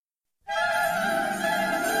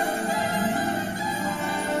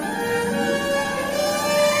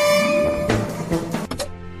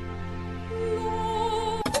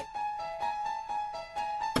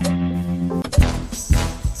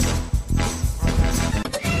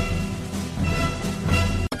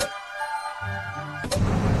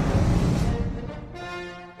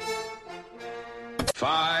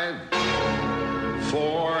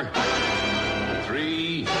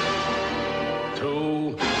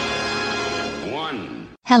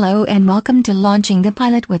Hello and welcome to Launching the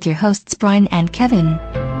Pilot with your hosts Brian and Kevin.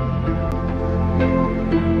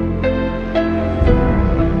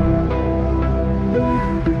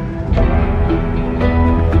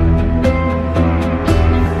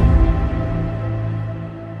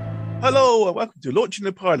 Hello and welcome to Launching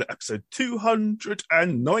the Pilot, episode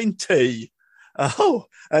 290.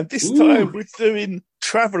 And this time we're doing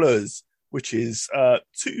Travellers, which is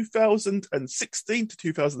 2016 to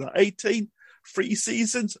 2018, 3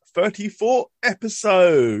 seasons, 34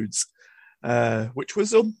 episodes, which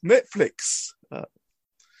was on Netflix.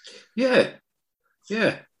 Yeah.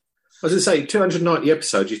 I was going to say, 290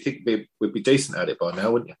 episodes, you think we'd be decent at it by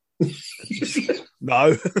now, wouldn't you?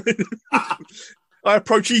 No. I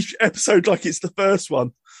approach each episode like it's the first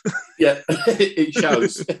one. Yeah, it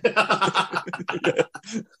shows. Yeah.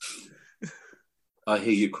 I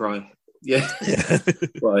hear you cry. Yeah.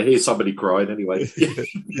 Well, I hear somebody crying anyway.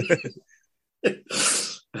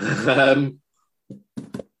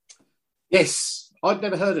 Yes, I'd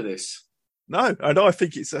never heard of this. No, and I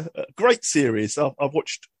think it's a great series. I've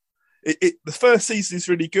watched it. The first season is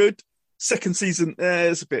really good. Second season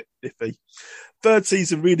is a bit iffy. Third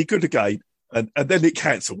season really good again, and then it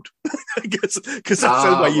cancelled because that's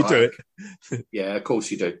the way you do it. Yeah, of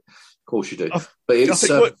course you do. But it's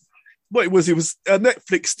what it was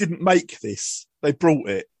Netflix didn't make this; they brought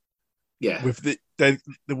it. Yeah, they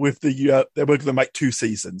were going to make 2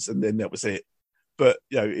 seasons, and then that was it. But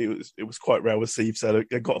it was quite well received, so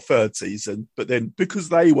they got a 3rd season. But then because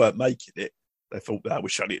they weren't making it, they thought that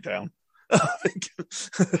would shut it down. I think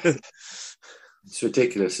it's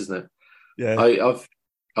ridiculous, isn't it? Yeah,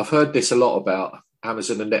 I've heard this a lot about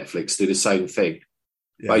Amazon and Netflix do the same thing.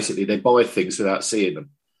 Yeah. Basically, they buy things without seeing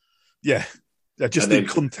them. Yeah, they just need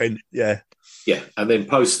content. Yeah, and then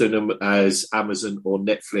posting them as Amazon or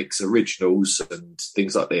Netflix originals and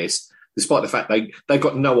things like this, despite the fact they've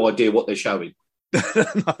got no idea what they're showing.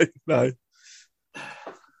 No.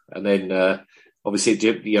 And then obviously,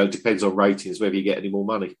 it depends on ratings whether you get any more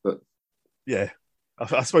money. But yeah,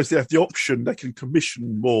 I suppose they have the option; they can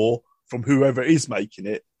commission more from whoever is making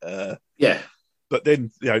it. Yeah, but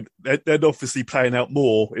then they're obviously playing out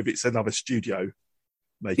more if it's another studio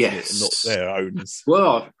making it and not their own.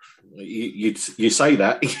 Well, you say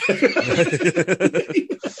that.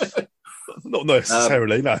 Not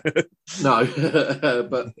necessarily, no.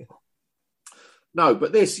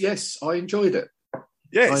 But this, yes, I enjoyed it.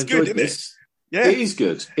 Yeah, it's good, isn't it? Yeah, it is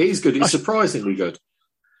good. It's surprisingly good.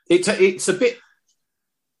 It's a bit.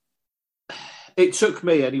 It took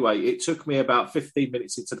me anyway. It took me about 15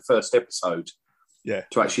 minutes into the first episode,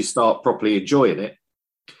 to actually start properly enjoying it,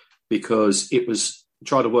 because it was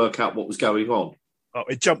trying to work out what was going on. Oh,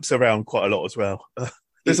 it jumps around quite a lot as well.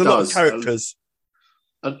 There's a lot of characters,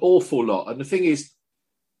 an awful lot, and the thing is,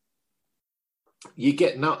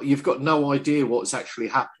 you've got no idea what's actually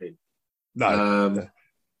happening. No.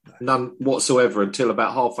 None whatsoever until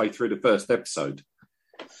about halfway through the first episode.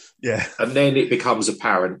 Yeah, and then it becomes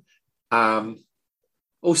apparent.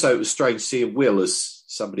 Also, it was strange seeing Will as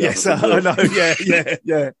somebody else. Yes, I know.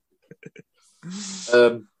 Yeah.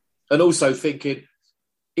 And also thinking,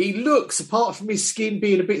 he looks, apart from his skin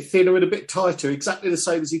being a bit thinner and a bit tighter, exactly the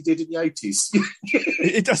same as he did in the 80s.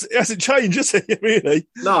 It hasn't changed, has it? Really?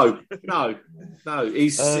 No.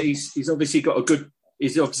 He's obviously got a good.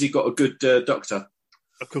 He's obviously got a good doctor.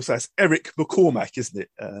 Of course, that's Eric McCormack, isn't it?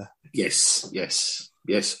 Yes.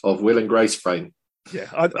 Of Will and Grace fame. Yeah,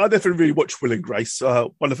 I never really watched Will and Grace.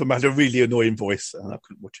 One of them had a really annoying voice, and I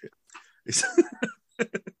couldn't watch it.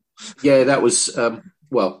 Yeah, that was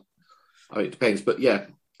well. I mean, it depends, but yeah,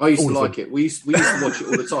 I used to like it. We used to watch it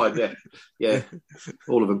all the time. Yeah,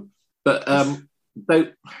 all of them. But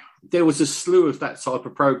there was a slew of that type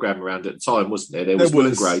of program around at the time, wasn't there? There was Will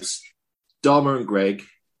and Grace, Dharma and Greg.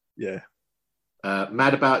 Yeah.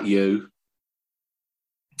 Mad About You.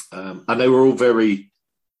 And they were all very,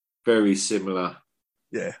 very similar.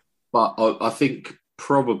 Yeah. But I think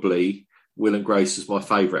probably Will and Grace was my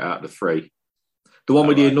favourite out of the 3. The one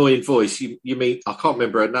with the annoying voice, you mean, I can't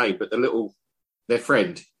remember her name, but their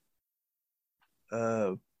friend.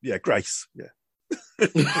 Yeah, Grace, yeah.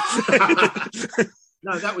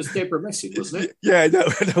 No, that was Deborah Messing, wasn't it? Yeah,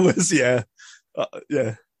 that was, yeah.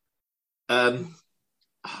 Yeah.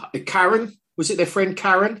 Karen, was it their friend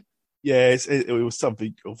Karen? Yeah, it was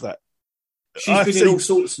something of that. She's been in all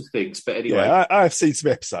sorts of things, but anyway. Yeah, I've seen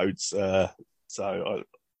some episodes, Yeah.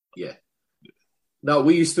 No,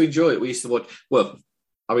 we used to enjoy it. We used to watch. Well,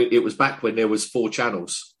 I mean, it was back when there was 4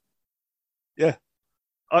 channels. Yeah,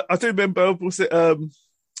 I do remember. Was it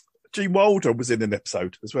Gene Wilder was in an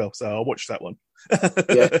episode as well? So I watched that one.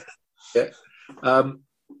 Yeah.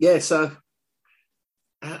 So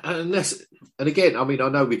And again, I mean, I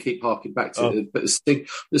know we keep harking back to it, but the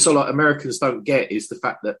sort of like Americans don't get is the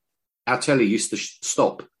fact that our telly used to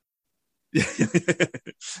stop.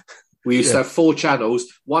 We used to have 4 channels.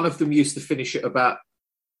 One of them used to finish at about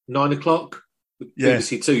 9 o'clock.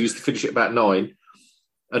 BBC Two used to finish at about 9.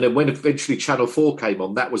 And then when eventually Channel 4 came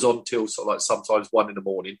on, that was on till sort of like sometimes 1 in the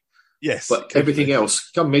morning. Yes. But everything else,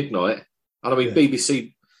 come midnight, and I mean,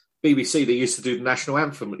 BBC, they used to do the national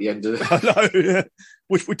anthem at the end of it. I know, yeah.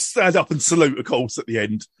 Which would stand up and salute, of course, at the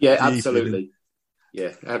end. Yeah, absolutely.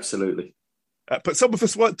 Yeah, absolutely. But some of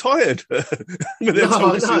us weren't tired when they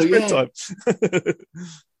told us it was bedtime.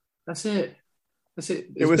 That's it.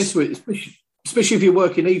 Especially if you're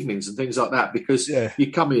working evenings and things like that, because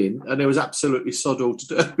you come in and there was absolutely sod all to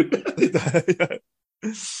do.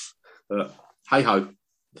 Hey ho,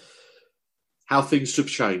 how things have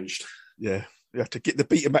changed. Yeah, you have to get the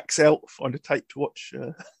Betamax out, find a tape to watch.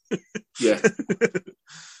 Yeah,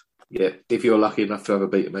 if you're lucky enough to have a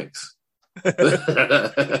Betamax.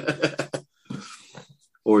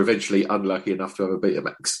 Or eventually unlucky enough to have a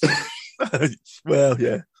Betamax. Well,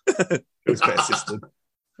 yeah. It was a better system.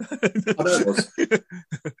 I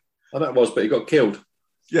know it was, but he got killed.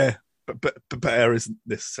 Yeah, but better isn't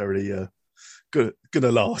necessarily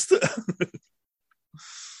gonna last.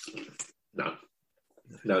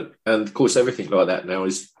 No. And of course, everything like that now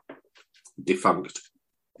is defunct.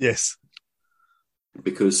 Yes.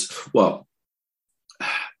 Because, well,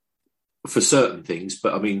 for certain things,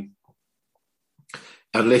 but I mean,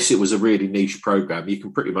 unless it was a really niche program, you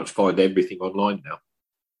can pretty much find everything online now.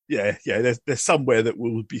 Yeah. There's somewhere that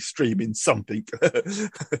will be streaming something.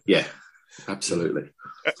 Yeah, absolutely.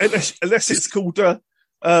 Unless it's called Here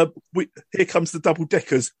Comes the Double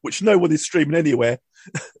Deckers, which no one is streaming anywhere.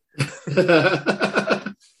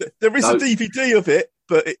 There is a DVD of it,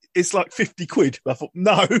 but it's like 50 quid. I thought,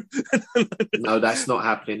 no. No, that's not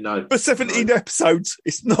happening, no. For 17 episodes,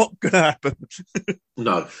 it's not going to happen.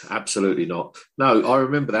 No, absolutely not. No, I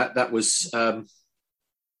remember that. That was, I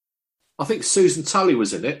think Susan Tully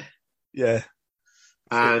was in it. Yeah.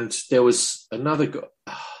 And there was another guy,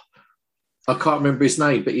 I can't remember his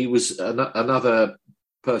name, but he was another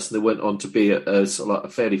person that went on to be a sort of like a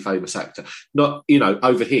fairly famous actor. Not,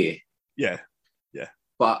 over here. Yeah.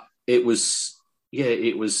 But it was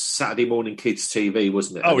Saturday morning kids TV,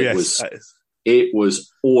 wasn't it? Oh, and yes. It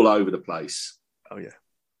was all over the place. Oh, yeah.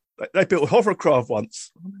 They built a hovercraft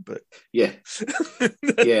once. But yeah.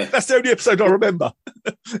 Yeah. That's the only episode I remember.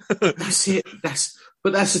 That's it.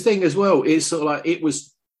 But that's the thing as well. It's sort of like it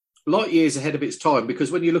was light years ahead of its time,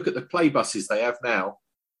 because when you look at the play buses they have now,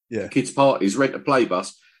 kids' parties, rent a play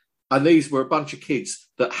bus, and these were a bunch of kids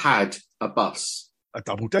that had a bus. A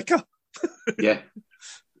double-decker. Yeah.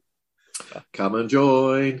 Come and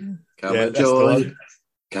join. Come and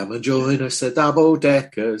join us, the double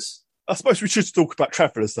deckers. I suppose we should talk about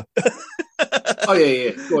travellers, though. Oh,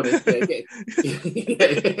 yeah. Go on in.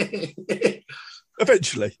 Yeah.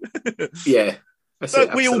 Eventually. Yeah.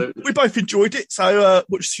 We both enjoyed it. So,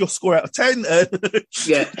 what's your score out of 10?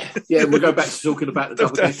 Yeah. We'll go back to talking about the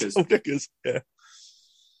double deckers. Double deckers, yeah.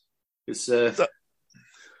 It's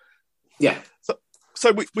yeah.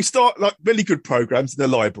 So we start like really good programs in the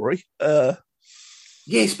library.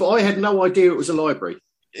 Yes, but I had no idea it was a library.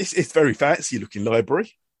 It's very fancy looking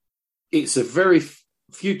library. It's a very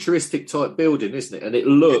futuristic type building, isn't it? And it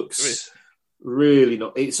looks really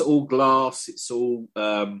not. It's all glass. It's all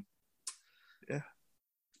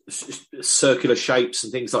circular shapes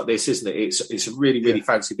and things like this, isn't it? It's a really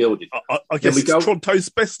fancy building. I guess it's Toronto's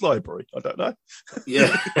best library. I don't know.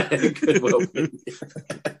 Yeah, it could well be.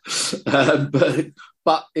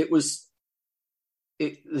 But it was.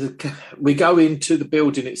 We go into the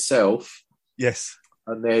building itself. Yes.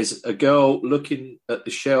 And there's a girl looking at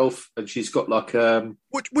the shelf, and she's got like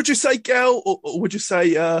Would you say girl, or would you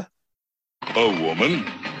say a woman?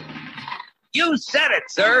 You said it,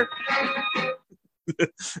 sir.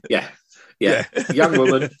 Yeah. Young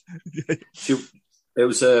woman. It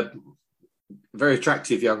was a very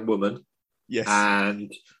attractive young woman. Yes.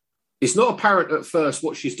 And it's not apparent at first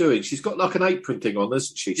what she's doing. She's got like an apron thing on,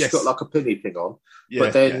 hasn't she? She's got like a pinny thing on. Yeah,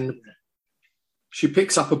 but then she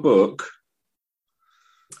picks up a book,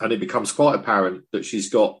 and it becomes quite apparent that she's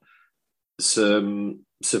got some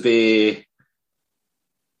severe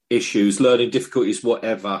issues, learning difficulties,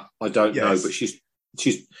 whatever. I don't know, but she's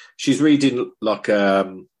reading like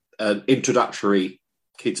an introductory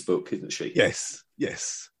kids book, isn't she? Yes.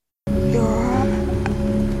 You're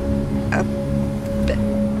a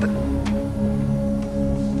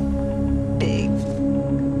big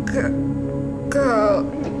girl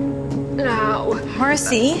now.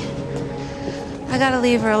 Marcy, I gotta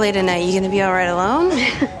leave early tonight. You gonna be all right alone?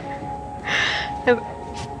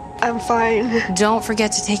 I'm fine. Don't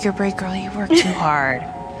forget to take your break, girl. You work too hard.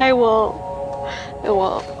 I won't.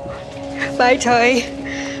 Bye, Toy.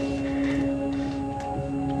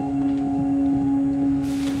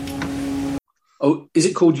 Oh, is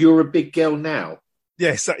it called You're a Big Girl Now?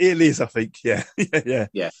 Yes, it is, I think. Yeah.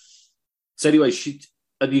 Yeah. So anyway,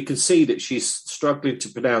 and you can see that she's struggling to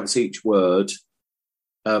pronounce each word.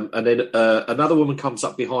 And then another woman comes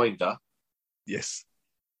up behind her. Yes.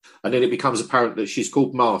 And then it becomes apparent that she's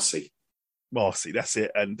called Marcy. Marcy, that's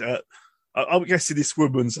it. And I'm guessing this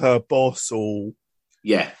woman's her boss or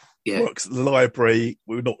works at the library.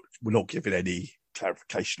 We're not giving any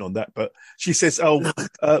clarification on that, but she says,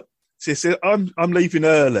 she said, I'm leaving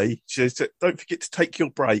early. She said, don't forget to take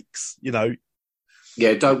your breaks, you know.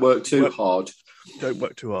 Yeah, don't work too hard. Don't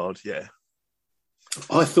work too hard, yeah.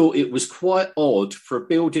 I thought it was quite odd for a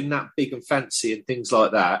building that big and fancy and things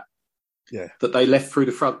like that, that they left through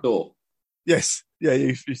the front door. Yes, yeah,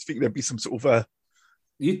 you think there'd be some sort of...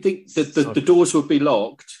 You'd think that the doors would be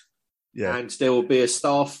locked and there will be a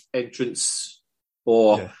staff entrance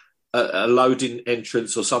or a loading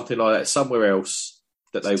entrance or something like that somewhere else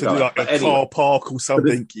that they've got. Like a car park or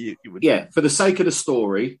something. For the sake of the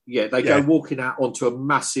story, they go walking out onto a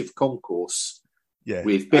massive concourse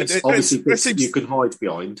with bits you can hide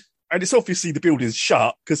behind. And it's obviously the building's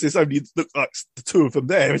shut because there's only look like the two of them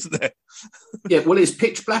there, isn't there? Yeah, well, it's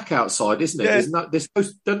pitch black outside, isn't it? Yeah.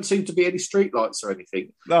 Doesn't seem to be any street lights or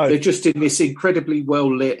anything. No. They're just in this incredibly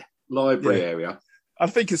well lit library area. I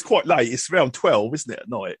think it's quite late. It's around 12, isn't it, at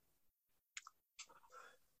night?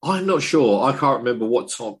 I'm not sure. I can't remember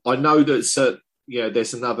what time. I know that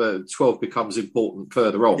there's another 12 becomes important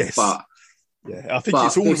further on. Yes. But I think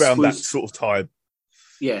it's all around that sort of time.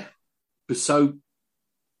 Yeah. So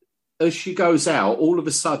as she goes out, all of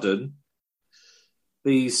a sudden,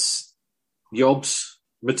 these yobs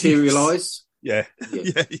materialise. Yeah.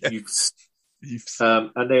 Youths.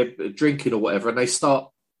 And they're drinking or whatever, and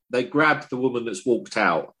they grab the woman that's walked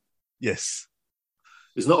out. Yes.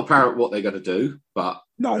 It's not apparent what they're going to do, but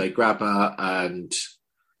no. They grab her, and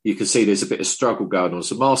you can see there's a bit of struggle going on.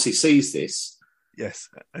 So Marcy sees this. Yes,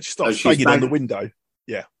 and she starts banging on the window.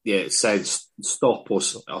 Yeah. Yeah, it says stop, or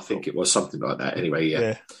I think it was something like that. Anyway,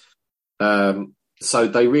 yeah. So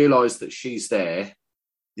they realise that she's there.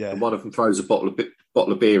 Yeah. And one of them throws a bottle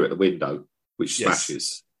of beer at the window, which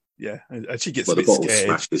smashes. Yeah, and she gets a bit the bottle scared.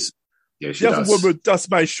 Smashes. Yeah, the other woman does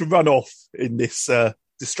manage to run off in this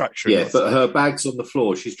distraction. Yeah, but her bag's on the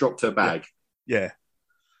floor. She's dropped her bag. Yeah.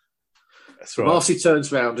 That's right. Marcy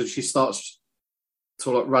turns around and she starts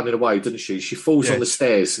sort of running away, doesn't she? She falls on the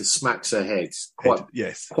stairs and smacks her head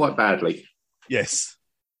quite badly. Yes.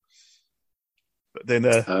 But then...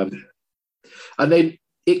 and then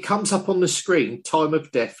it comes up on the screen, time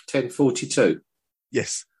of death, 10:42.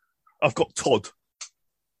 Yes. I've got Todd.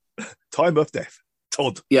 Time of death.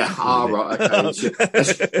 Todd. Yeah, right, okay.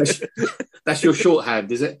 That's your shorthand,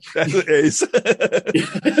 is it? It is.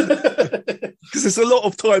 Because there's a lot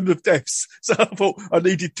of time of deaths, so I thought I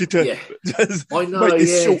needed to make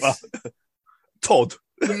this shorter. Todd.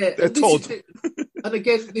 Yeah, Todd. And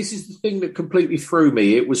again, this is the thing that completely threw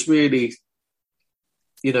me. It was really,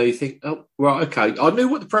 you think, oh, right, okay. I knew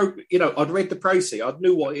what I'd read the précis. I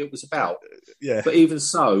knew what it was about. Yeah. But even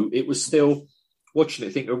so, it was still watching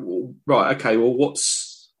it, thinking, right, okay, well,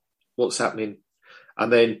 what's happening?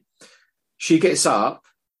 And then she gets up,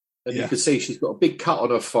 and you can see she's got a big cut on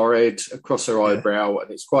her forehead, across her eyebrow,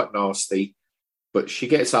 and it's quite nasty. But she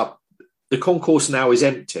gets up. The concourse now is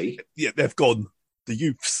empty. Yeah, they've gone. The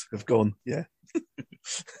youths have gone. Yeah.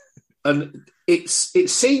 And it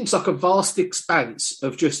seems like a vast expanse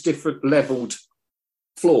of just different levelled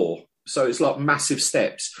floor. So it's like massive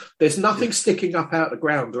steps. There's nothing sticking up out of the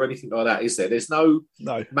ground or anything like that, is there? There's no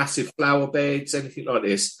massive flower beds, anything like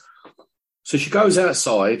this. So she goes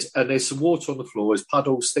outside and there's some water on the floor, there's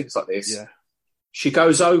puddles, things like this. Yeah. She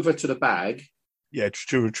goes over to the bag. Yeah,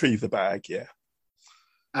 to retrieve the bag, yeah.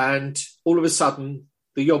 And all of a sudden,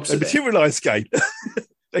 the yobs they materialise again.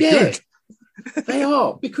 They're good. They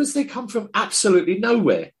are, because they come from absolutely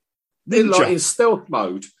nowhere. They're like in stealth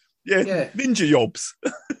mode. Yeah. Ninja yobs.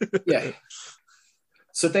 Yeah.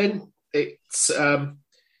 So then it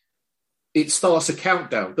starts a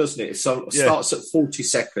countdown, doesn't it? So it starts at 40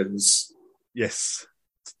 seconds. Yes.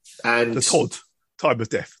 And the Todd, time of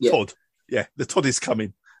death. Yeah. Todd. Yeah, the Todd is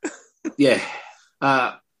coming. Yeah.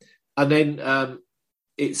 And then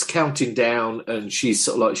it's counting down, and she's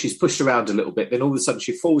sort of like, she's pushed around a little bit. Then all of a sudden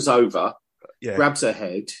she falls over, grabs her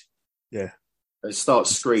head, and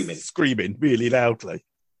starts screaming. Screaming really loudly.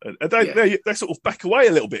 And they sort of back away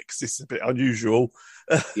a little bit because this is a bit unusual.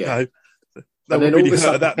 Yeah. They And were then all really of a hurt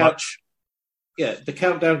sudden that much. Yeah, the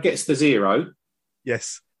countdown gets to 0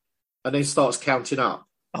 Yes. and then starts counting up.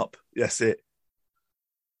 Up. Yes, it.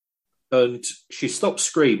 And she stops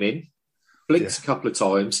screaming, blinks a couple of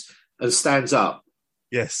times, and stands up.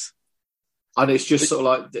 Yes. And it's just sort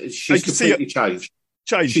of like she's completely changed.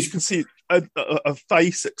 You can see a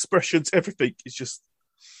face, expressions, everything is just.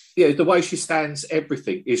 Yeah, the way she stands,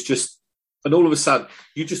 everything is just. And all of a sudden,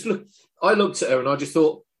 you just look. I looked at her and I just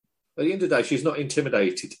thought, at the end of the day, she's not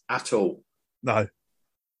intimidated at all. No.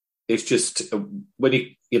 It's just when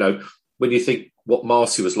you think what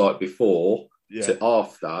Marcy was like before to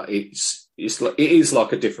after, it is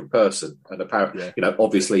like a different person, and apparently,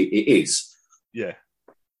 obviously it is. Yeah,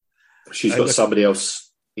 she's got somebody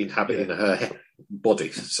else inhabiting her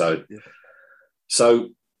body. So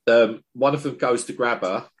one of them goes to grab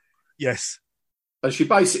her. Yes, and she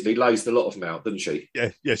basically lays the lot of them out, doesn't she?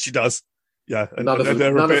 Yeah, she does. Yeah, and none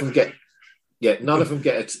of them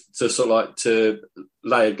get to sort of like to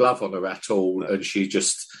lay a glove on her at all, and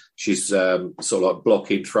she's sort of like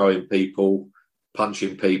blocking, throwing people,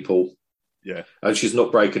 punching people. Yeah, and she's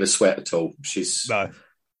not breaking a sweat at all.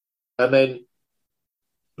 And then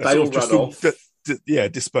they all run off.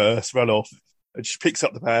 Disperse, run off, and she picks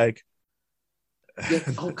up the bag. Yeah,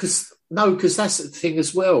 because that's the thing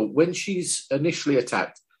as well. When she's initially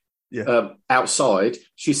attacked, outside,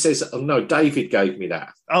 she says, "Oh no, David gave me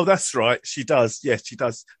that." Oh, that's right. She does. Yes, she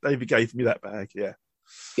does. David gave me that bag. Yeah.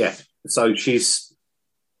 Yeah. So she's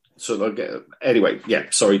sort of like, anyway. Yeah.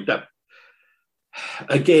 Sorry. That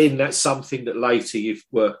again, that's something that later you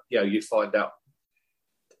find out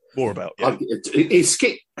more about. Yeah.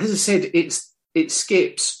 As I said, it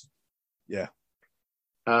skips. Yeah.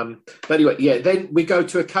 But anyway, then we go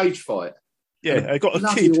to a cage fight. Yeah, I got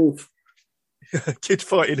a kid. Kid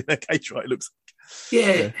fighting in a cage fight. It looks.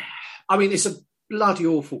 Yeah, I mean it's a bloody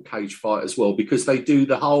awful cage fight as well because they do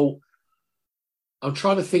the whole. I'm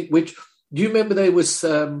trying to think which. Do you remember there was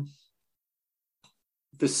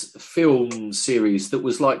this film series that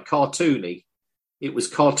was like cartoony? It was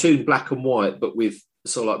cartoon black and white, but with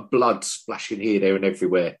sort of like blood splashing here, there, and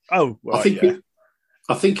everywhere. Oh, right,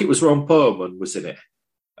 I think it was Ron Perlman was in it.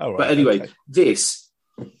 Oh, right, but anyway, okay.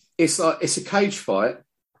 It's a cage fight,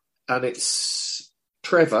 and it's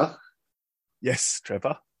Trevor. Yes,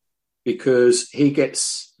 Trevor. Because he's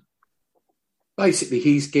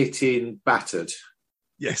getting battered.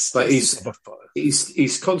 Yes, but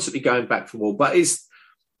he's constantly going back for more. But it's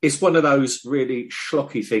one of those really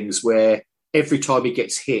schlocky things where every time he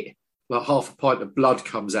gets hit, like half a pint of blood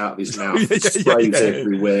comes out of his mouth, sprays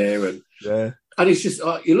everywhere, and it's just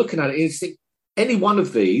you're looking at it and you think any one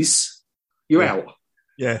of these, you're out.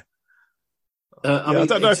 Yeah. I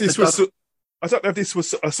don't know if this was. I don't know if this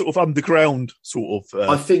was a sort of underground sort of.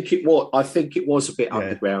 I think it was. I think it was a bit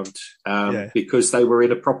underground because they were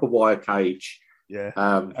in a proper wire cage. Yeah,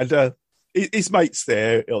 and his mate's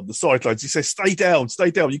there on the sidelines. He says, "Stay down,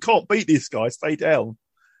 stay down. You can't beat this guy. Stay down."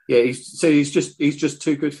 Yeah, he's just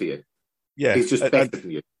too good for you. Yeah, he's just better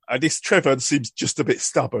than you. And this Trevor seems just a bit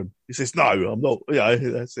stubborn. He says, "No, I'm not."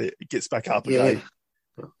 That's it. He gets back up again.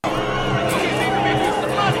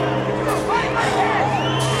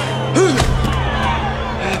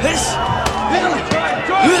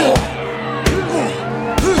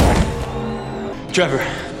 Trevor,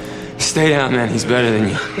 stay down, man. He's better than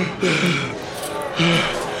you.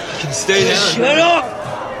 Stay down. Shut up!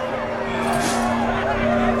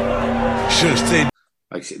 Should have stayed.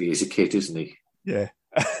 Basically, he's a kid, isn't he? Yeah.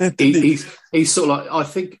 He's sort of like, I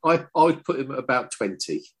think I'd put him at about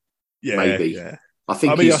 20. Yeah, maybe. Yeah. I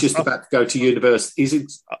think he's just about to go to university.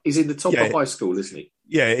 He's in the top of high school, isn't he?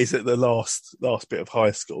 Yeah, he's at the last bit of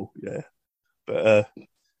high school. Yeah, but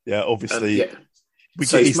obviously, we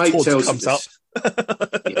get his torch comes up.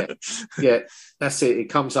 yeah, that's it. It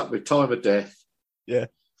comes up with time of death. Yeah,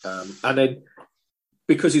 and then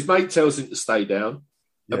because his mate tells him to stay down,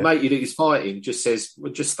 the mate that he's fighting just says,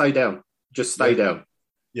 "Well, just stay down, just stay down."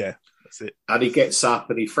 Yeah, that's it. And he gets up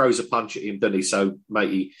and he throws a punch at him, doesn't he? So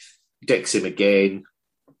matey decks him again.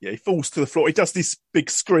 Yeah, he falls to the floor. He does this big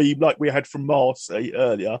scream like we had from Marcy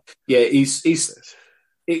earlier. Yeah,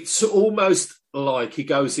 it's almost like he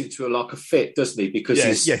goes into a fit, doesn't he? Because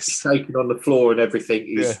he's shaking on the floor and everything.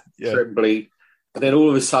 He's trembling. And then all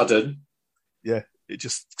of a sudden... Yeah, it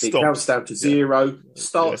just stops. It counts down to 0,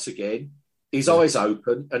 starts again. His eyes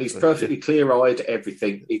open and he's perfectly clear-eyed,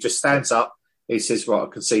 everything. He just stands up. He says, right, I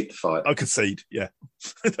concede the fight. I concede, yeah.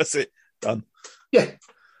 That's it. Done. Yeah.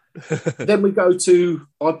 Then we go to,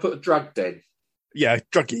 I put a drug den. Yeah,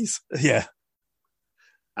 druggies. Yeah.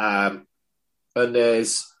 and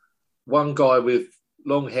there's one guy with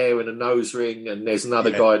long hair and a nose ring, and there's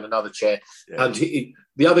another guy in another chair. Yeah. And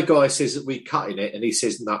the other guy says that we're cutting it, and he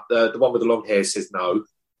says no. The one with the long hair says no.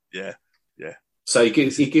 Yeah, yeah. So he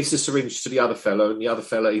gives the syringe to the other fellow, and the other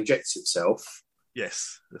fellow injects himself.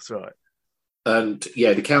 Yes, that's right. And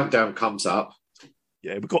yeah, the countdown comes up.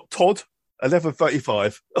 Yeah, we've got Todd,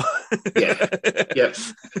 11:35. yeah.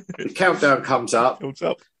 The countdown comes up.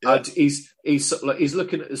 Yeah. And he's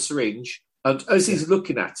looking at the syringe, and as he's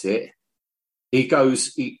looking at it, he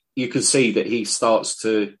goes. You can see that he starts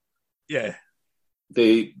to. Yeah.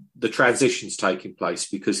 The transition's taking place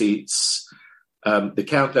because it's the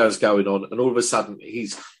countdown's going on, and all of a sudden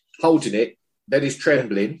he's holding it. Then he's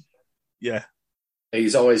trembling. Yeah.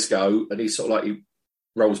 His eyes go, and he's sort of like he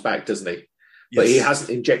rolls back, doesn't he? Yes. But he hasn't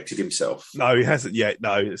injected himself. No, he hasn't yet.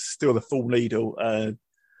 No, it's still the full needle. And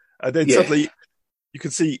then suddenly you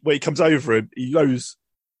can see when he comes over him, he knows,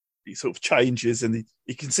 he sort of changes, and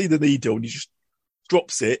he can see the needle, and he just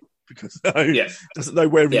drops it because doesn't know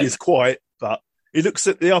where he is quite. But he looks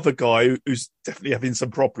at the other guy who's definitely having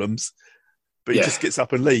some problems, but he just gets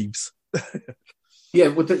up and leaves.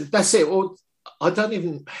 Well, that's it. Well, I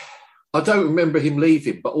don't remember him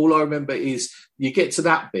leaving, but all I remember is you get to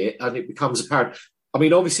that bit and it becomes apparent. I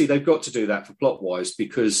mean, obviously they've got to do that for plot-wise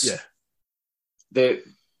because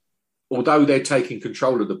although they're taking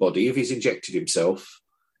control of the body, if he's injected himself,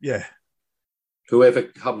 whoever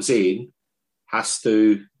comes in has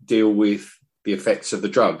to deal with the effects of the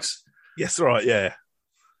drugs. Yes, right, yeah.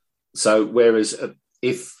 So whereas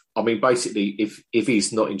if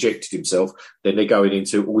he's not injected himself, then they're going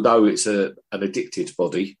into, although it's an addicted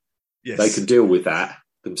body, they can deal with that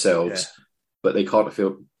themselves, but they can't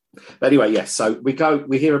feel. But anyway, so we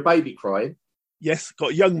hear a baby crying. Yes, got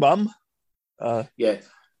a young mum.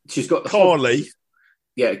 She's got Carly.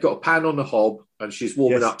 Got a pan on the hob, and she's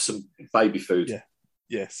warming up some baby food. Yeah,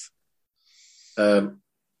 yes. Then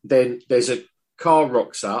there's a car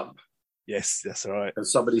rocks up. Yes, that's all right. And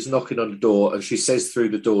somebody's knocking on the door, and she says through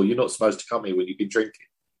the door, "You're not supposed to come here when you've been drinking."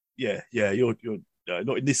 Yeah, you're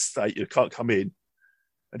not in this state. You can't come in.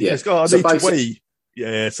 And he goes, I need to wee.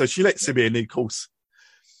 Yeah, so she lets him in, and of course.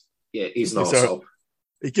 Yeah, he's an arsehole.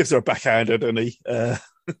 He gives her a backhand, doesn't he?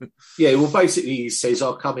 Well, basically he says,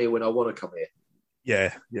 I'll come here when I want to come here.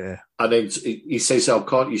 Yeah. And then he says,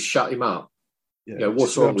 can't you shut him up? Yeah,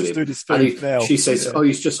 what's wrong with him? She says,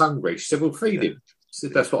 he's just hungry. She said, well, feed him. She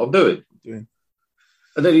said, that's what I'm doing. And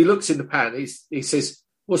then he looks in the pan. He says,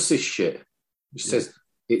 what's this shit? She says,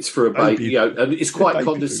 it's for a baby. And it's quite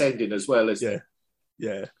condescending food as well, isn't it?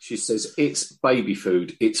 Yeah. She says, it's baby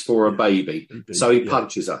food. It's for a baby. So he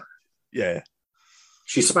punches her. Yeah.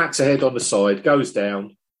 She smacks her head on the side, goes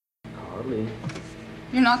down. Carly.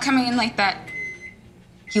 You're not coming in like that.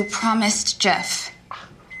 You promised Jeff.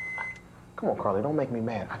 Come on, Carly, don't make me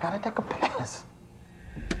mad. I gotta take a piss.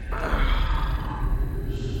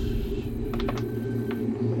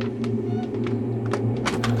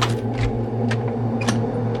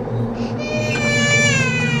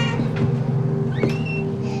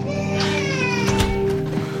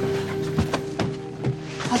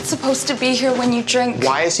 Supposed to be here when you drink.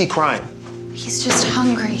 Why is he crying? He's just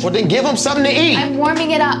hungry. Well, then give him something to eat. I'm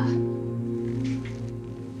warming it up.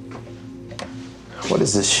 What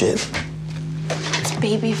is this shit? It's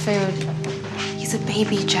baby food. He's a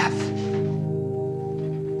baby, Jeff.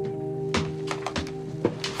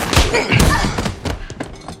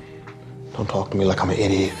 Don't talk to me like I'm an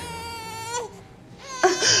idiot.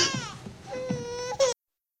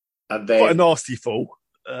 And then, quite a nasty fall.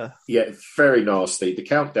 Very nasty. The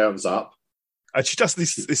countdown's up. And she does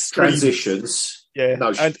this transitions. Yeah.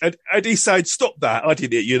 No, and he said, stop that. I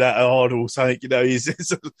didn't hit you that hard or something, he's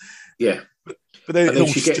But then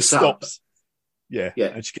she just stops. Yeah.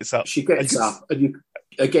 And she gets up. She gets up, and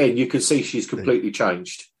you can see she's completely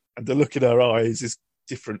changed. And the look in her eyes is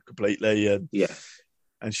different completely. And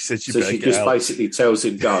and she said, she just basically tells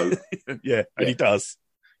him go. And he does.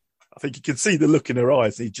 I think you can see the look in her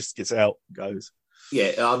eyes. And he just gets out and goes.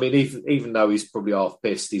 Yeah, I mean, even though he's probably half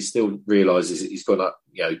pissed, he still realises that he's gone up,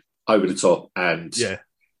 over the top. And so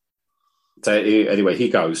anyway, he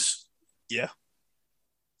goes. Yeah.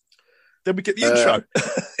 Then we get the intro.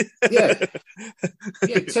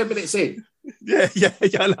 10 minutes in. Yeah,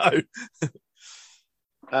 I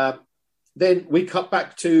know. Then we cut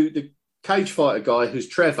back to the cage fighter guy, who's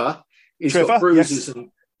Trevor. He's got bruises and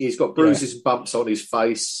bumps on his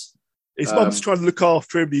face. His mum's trying to look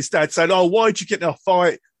after him. His dad saying, why'd you get in a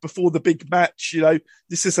fight before the big match?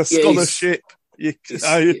 This is a scholarship. He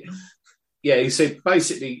said,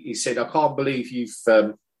 I can't believe you've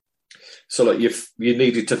you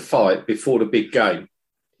needed to fight before the big game.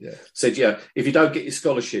 Yeah. Said, yeah, if you don't get your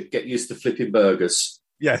scholarship, get used to flipping burgers.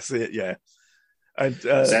 Yes, yeah. And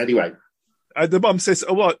So anyway. And the mum says,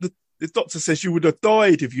 oh, what? The doctor says you would have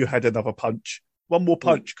died if you had another punch. One more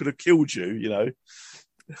punch could have killed you, you know.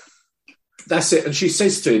 That's it. And she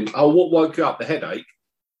says to him, oh, what woke you up? The headache?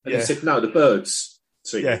 And he said, no, the birds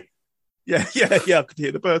singing. Yeah, I could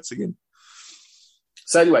hear the birds singing.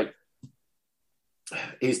 So anyway,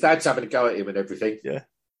 his dad's having a go at him and everything. Yeah.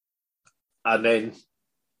 And then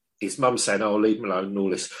his mum's saying, oh, leave him alone and all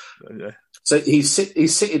this. Yeah. So he's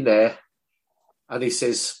sitting there and he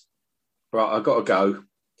says, right, I've got to go.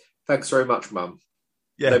 Thanks very much, Mum.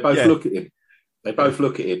 Yeah, they both look at him. They both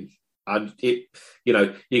look at him. And it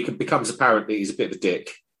becomes apparent that he's a bit of a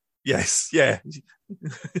dick. Yes, yeah.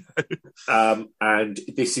 And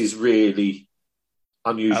this is really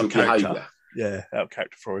unusual behaviour. Yeah, out of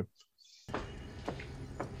character for him.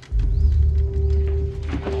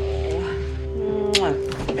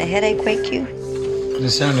 The headache wake you? The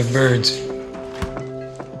sound of birds.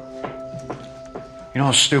 You know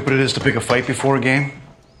how stupid it is to pick a fight before a game?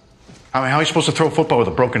 I mean, how are you supposed to throw a football with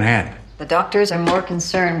a broken hand? The doctors are more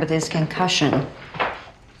concerned with his concussion.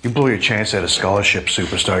 You blew your chance at a scholarship,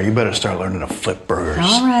 superstar. You better start learning to flip burgers.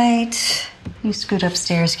 All right. You scoot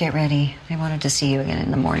upstairs, get ready. I wanted to see you again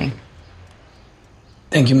in the morning.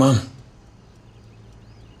 Thank you, Mom.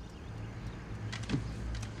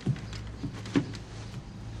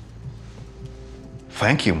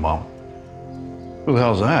 Thank you, Mom. Who the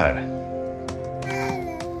hell's that?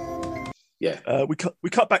 Yeah. We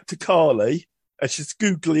cut back to Carly and she's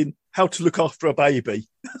Googling how to look after a baby.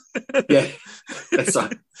 Yeah, that's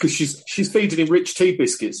right. Because she's feeding him rich tea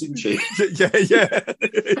biscuits, isn't she? Yeah.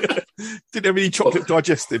 Didn't have any chocolate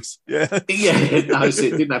digestives. Yeah. Yeah, no, it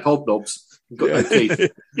didn't have hobnobs. Got no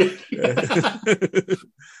teeth.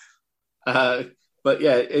 But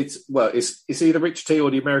yeah, it's either rich tea or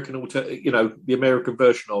the American the American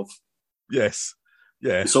version of. Yes.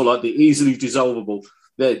 Yeah. It's all like the easily dissolvable.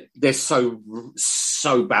 They're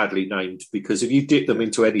so badly named because if you dip them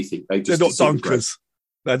into anything, they're not dunkers.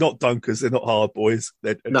 They're not dunkers. They're not hard boys.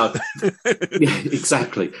 No, yeah,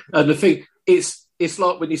 exactly. And the thing, it's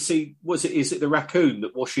like when you see, is it the raccoon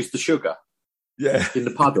that washes the sugar? Yeah, in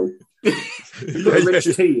the puddle. You put a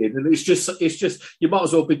rich tea in, and it's just you might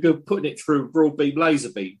as well be putting it through a broad beam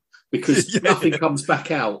laser beam because nothing comes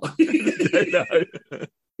back out.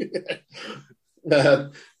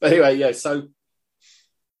 But anyway, yeah. So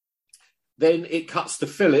then it cuts to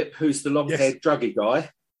Philip, who's the long-haired druggy guy.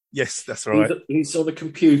 Yes, that's right. He's on the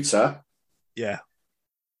computer. Yeah.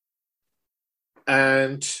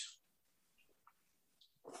 And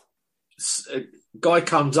a guy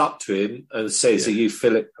comes up to him and says, are you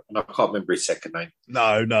Philip? And I can't remember his second name.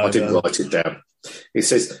 No. I didn't write it down. He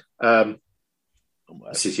says, I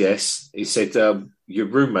says, yes. He said, your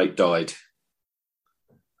roommate died.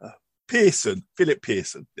 Pearson. Philip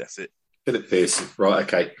Pearson. That's it. Philip Pearson. Right,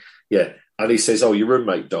 okay. Yeah. And he says, oh, your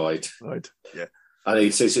roommate died. Right, yeah. And he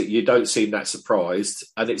says that you don't seem that surprised,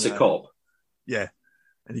 and it's a cop. Yeah.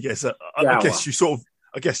 And he goes, I guess you sort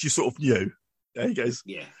of knew. Yeah, he goes,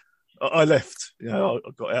 yeah. I left, I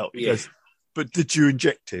got out. He goes, but did you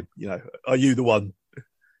inject him? Are you the one?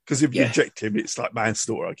 Because if you inject him, it's like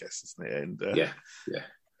manslaughter, I guess, isn't it? And yeah.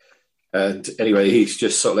 And anyway, he's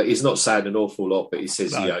just sort of he's not saying an awful lot, but he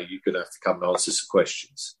says, you're going to have to come and answer some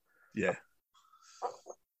questions. Yeah.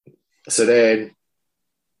 So then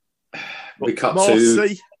we cut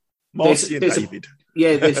to Marcy and David.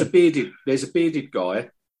 There's a bearded guy.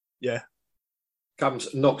 Yeah.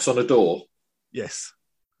 Comes, knocks on a door. Yes.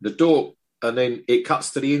 The door, and then it cuts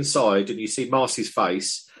to the inside, and you see Marcy's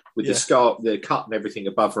face with the scar, the cut and everything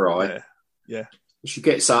above her eye. Yeah. She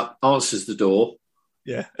gets up, answers the door.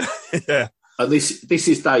 Yeah. Yeah. And this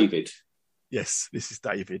is David. Yes, this is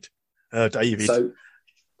David. David. So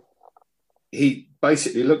he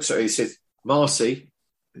basically looks at her. He says, "Marcy,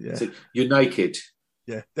 you're naked."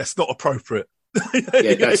 Yeah, that's not appropriate.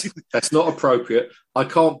 That's not appropriate. I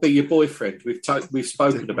can't be your boyfriend. We've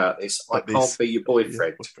spoken about this. I can't be your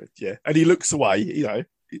boyfriend. Yeah, and he looks away. Yeah,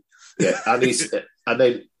 and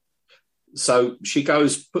then so she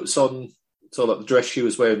goes, puts on sort of the dress she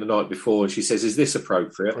was wearing the night before, and she says, "Is this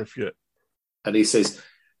appropriate?" And he says,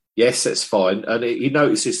 "Yes, that's fine." And he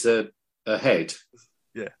notices her head.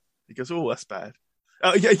 Yeah, he goes, "Oh, that's bad."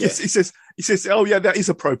 Yes, he says, "Oh, yeah, that is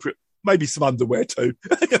appropriate. Maybe some underwear too."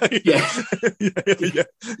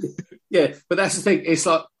 Yeah, but that's the thing. It's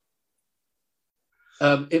like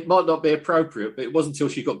it might not be appropriate, but it wasn't until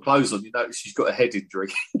she got clothes on you notice she's got a head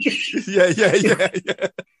injury. Yeah.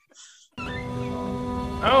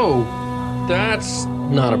 Oh, that's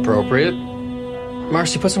not appropriate.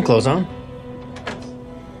 Marcy, put some clothes on.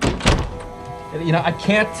 You know, I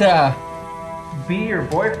can't be your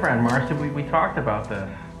boyfriend, Marcia. We talked about this.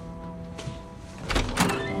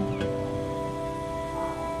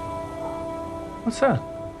 What's that?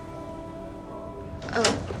 Oh.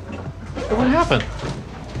 What happened?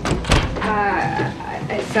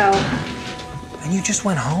 I fell. And you just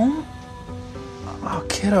went home? Oh,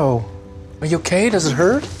 kiddo. Are you okay? Does it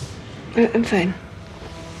hurt? I'm fine.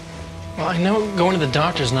 Well, I know going to the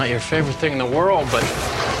doctor's not your favorite thing in the world, but...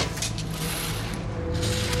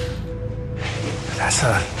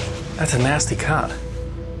 That's a nasty cut.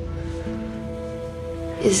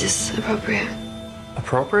 Is this appropriate?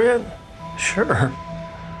 Appropriate? Sure.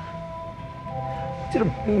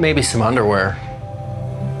 Maybe some underwear.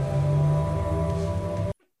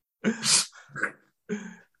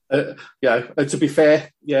 To be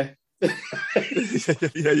fair, yeah.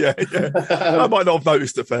 yeah. I might not have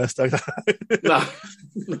noticed at first, though. No.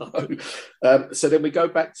 So then we go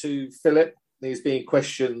back to Philip. He's being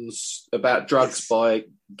questioned about drugs by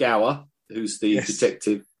Gower, who's the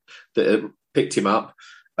detective that picked him up.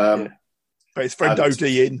 But his friend OD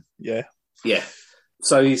in, yeah.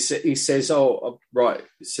 So he says, "Oh, right."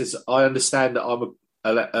 He says, "I understand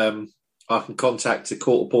that I can contact a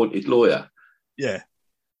court-appointed lawyer." Yeah.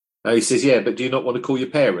 He says, "Yeah, but do you not want to call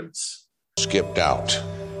your parents?" Skipped out.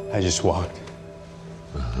 I just walked.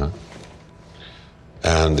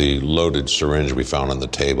 And the loaded syringe we found on the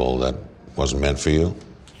table, that wasn't meant for you?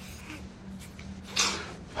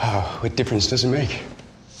 Oh, what difference does it make?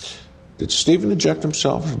 Did Stephen inject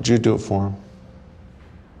himself, or did you do it for him?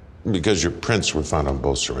 Because your prints were found on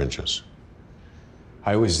both syringes.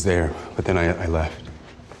 I was there, but then I left.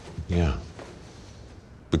 Yeah.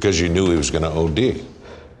 Because you knew he was going to OD.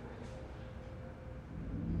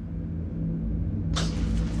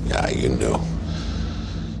 Yeah, you knew.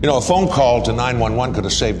 You know, a phone call to 911 could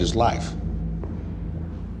have saved his life.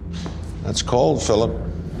 That's cold, Philip.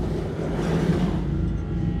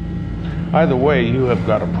 Either way, you have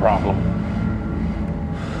got a problem.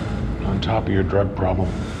 On top of your drug problem.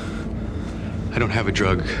 I don't have a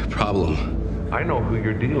drug problem. I know who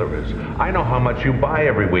your dealer is. I know how much you buy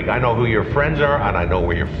every week. I know who your friends are, and I know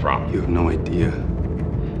where you're from. You have no idea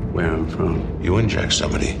where I'm from. You inject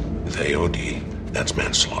somebody with AOD. That's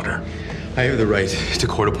manslaughter. I have the right to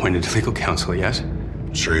court-appointed legal counsel, yes?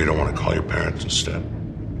 Sure you don't want to call your parents instead?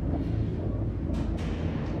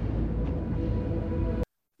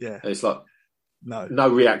 Yeah. It's like no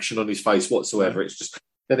reaction on his face whatsoever. It's just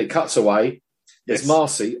then it cuts away. There's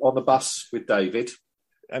Marcy on the bus with David,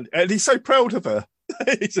 and he's so proud of her.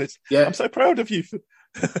 He says, "Yeah, I'm so proud of you."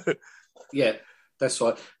 Yeah, that's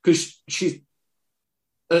right. Because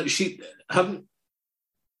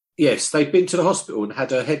yes, they've been to the hospital and had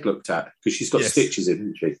her head looked at because she's got stitches in,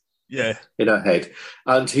 hasn't she? Yeah, in her head.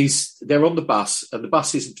 And they're on the bus, and the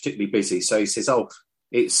bus isn't particularly busy. So he says, "Oh,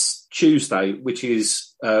 it's Tuesday, which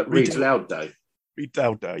is Read Aloud Day." Read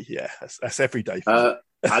Aloud Day, yeah, that's every day.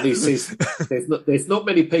 And he says, "There's not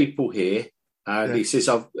many people here." And he says,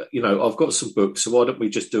 I've got some books, so why don't we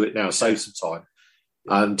just do it now, save some time?"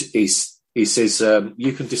 And he says,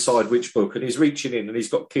 "You can decide which book." And he's reaching in, and he's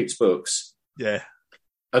got kids' books. Yeah.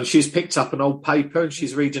 And she's picked up an old paper, and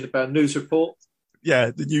she's reading about a news report.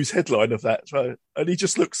 Yeah, the news headline of that. So, and he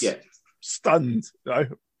just looks stunned.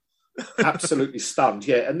 Absolutely stunned,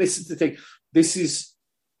 yeah. And this is the thing. This is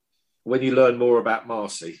when you learn more about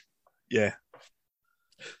Marcy. Yeah.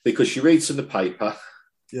 Because she reads in the paper.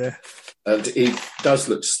 Yeah. And he does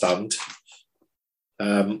look stunned.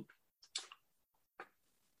 And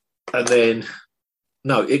then,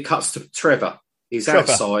 it cuts to Trevor. He's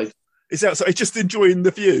outside. He's outside. He's just enjoying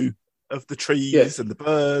the view of the trees and the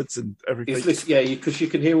birds and everything. Because you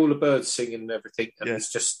can hear all the birds singing and everything. And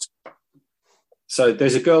it's just... So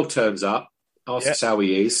there's a girl turns up, asks how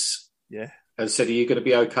he is. Yeah. And said, "Are you going to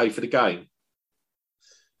be okay for the game?"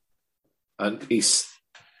 And he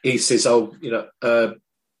says, "Oh,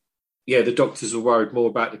 the doctors are worried more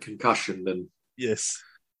about the concussion than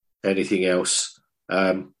anything else."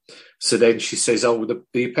 So then she says, "Oh, are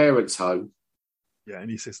your parents home?" Yeah,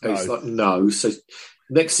 and he says, "No." And he's like, "No." So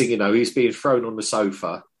next thing you know, he's being thrown on the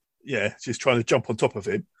sofa. Yeah, she's trying to jump on top of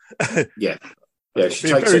him. Yeah, she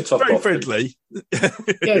takes her top very off. Friendly.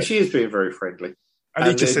 Yeah, she is being very friendly. And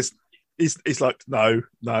he just says, he's like, no,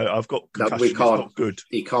 I've got concussion. No, we can't. It's not good.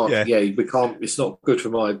 He can't. Yeah, we can't. It's not good for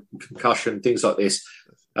my concussion. Things like this.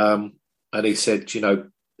 And he said, she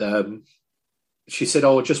said,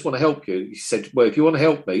 "Oh, I just want to help you." He said, "Well, if you want to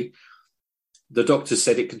help me, the doctor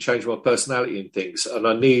said it can change my personality and things, and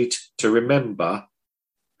I need to remember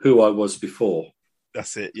who I was before."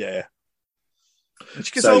 That's it. Yeah. And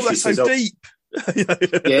she goes, "Oh, that's so deep."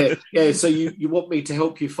 yeah. So you want me to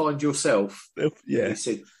help you find yourself? Yeah. He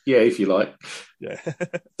said, yeah, if you like. Yeah.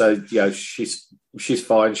 So she's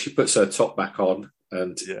fine. She puts her top back on,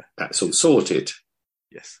 and that's all sorted.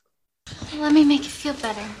 Yes. Let me make you feel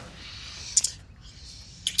better.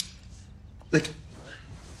 Look,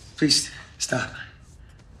 please stop.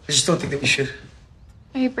 I just don't think that we should.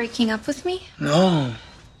 Are you breaking up with me? No.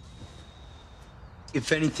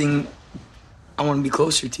 If anything, I want to be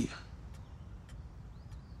closer to you.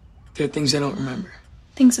 There are things I don't remember.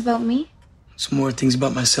 Things about me? Some more things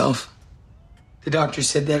about myself. The doctor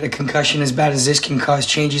said that a concussion as bad as this can cause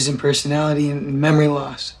changes in personality and memory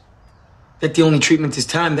loss. That the only treatment is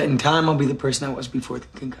time, that in time I'll be the person I was before the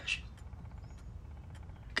concussion.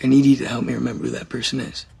 I need you to help me remember who that person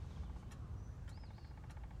is.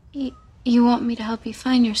 You want me to help you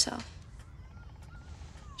find yourself?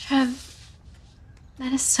 Trev,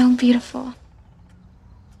 that is so beautiful.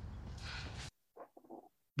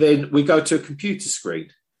 Then we go to a computer screen.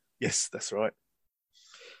 Yes, that's right.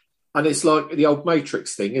 And it's like the old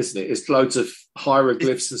Matrix thing, isn't it? It's loads of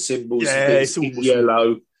hieroglyphs and symbols it's in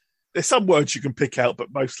yellow. There's some words you can pick out,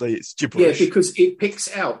 but mostly it's gibberish. Yeah, because it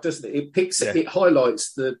picks out, doesn't it? It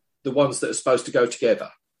highlights the ones that are supposed to go together.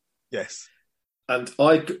 Yes. And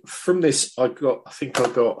from this, I think I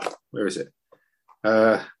got, where is it?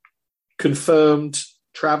 Confirmed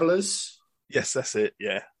travelers. Yes, that's it.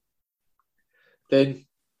 Yeah. Then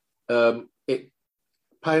it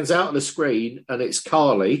pans out on the screen, and it's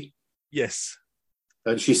Carly. Yes.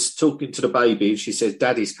 And she's talking to the baby, and she says,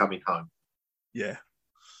 "Daddy's coming home." Yeah.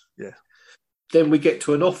 Yeah. Then we get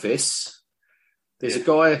to an office. There's a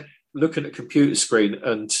guy looking at a computer screen,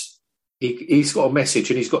 and he's got a message,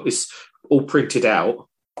 and he's got this all printed out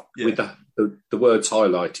with the words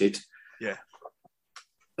highlighted. Yeah.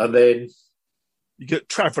 And then you get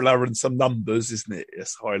traveller and some numbers, isn't it?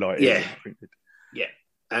 It's highlighted. Yeah. Yeah.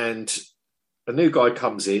 And a new guy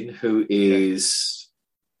comes in who is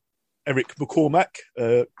Eric McCormack,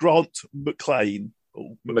 Grant McLean,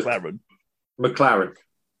 or McLaren.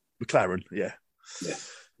 McLaren, yeah. Yeah,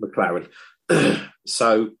 McLaren.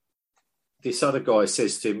 So this other guy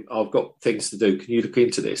says to him, "I've got things to do. Can you look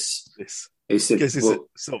into this?" Yes. He said, it's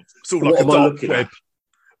sort of like a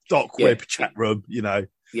dark web chat room, you know.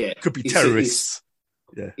 Yeah. Could be terrorists.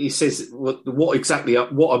 He says, what exactly,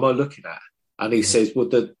 what am I looking at? And he says, well,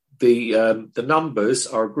 the numbers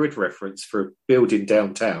are a grid reference for a building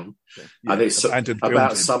downtown. Yeah, and it's about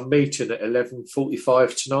building. Some meeting at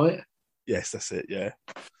 11:45 tonight. Yes, that's it, yeah.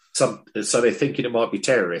 So they're thinking it might be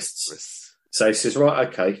terrorists. So he says, right,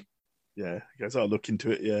 okay. Yeah, he goes, I'll look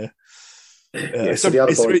into it, yeah.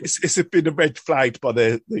 It's been a red flagged by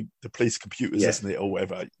the police computers, isn't it, or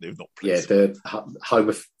whatever? They're not police. Yeah,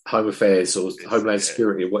 the Home Affairs or Homeland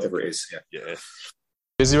Security or whatever it is. Yeah.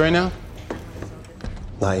 Busy right now?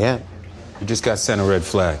 Not yet. You just got sent a red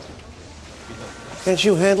flag. Can't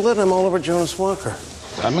you handle it? I'm all over Jonas Walker.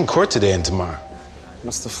 I'm in court today and tomorrow.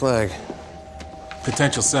 What's the flag?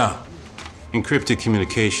 Potential cell. Encrypted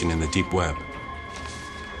communication in the deep web.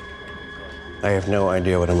 I have no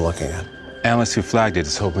idea what I'm looking at. Analysts who flagged it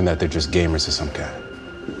is hoping that they're just gamers of some kind.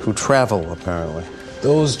 Who travel, apparently.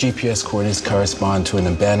 Those GPS coordinates correspond to an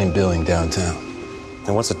abandoned building downtown.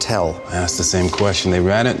 And what's a tell? I asked the same question. They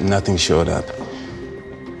ran it and nothing showed up.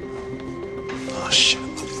 Oh, shit.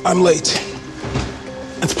 I'm late.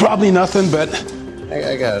 It's probably nothing, but...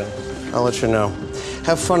 I got it. I'll let you know.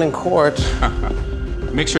 Have fun in court.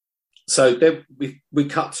 Make sure... So then we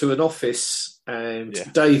cut to an office, and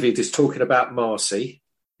David is talking about Marcy.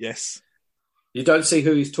 Yes. You don't see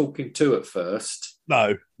who he's talking to at first.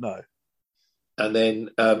 No. And then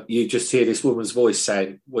you just hear this woman's voice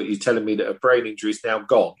saying, "What, you're telling me that a brain injury is now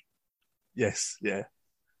gone?" Yes, yeah.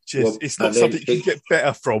 It's not something you can get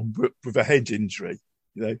better from with a head injury.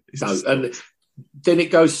 You know. And then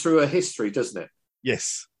it goes through her history, doesn't it?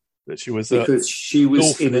 Yes. That she was because she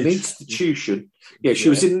was in an institution. Yeah, she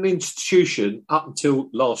was in an institution up until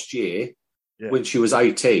last year when she was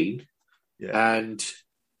 18, and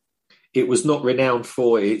it was not renowned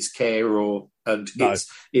for its care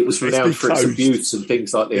it was renowned for its abuse and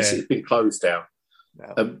things like this. It's been closed down,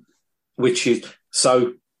 which is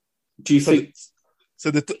so. Do you think?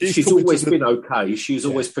 So she's always been okay. She's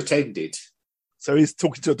always pretended. So he's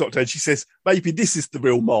talking to a doctor, and she says, "Maybe this is the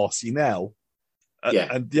real Marcy now."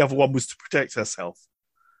 And the other one was to protect herself.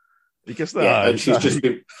 Because and she's just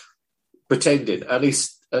been pretending.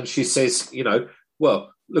 And she says,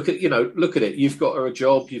 well, look at it. You've got her a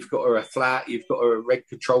job, you've got her a flat, you've got her a rent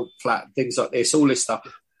controlled flat, things like this, all this stuff.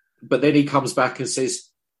 But then he comes back and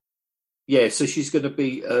says, so she's going to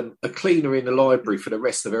be a cleaner in the library for the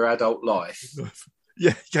rest of her adult life.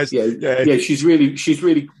 Yeah, he goes, yeah. She's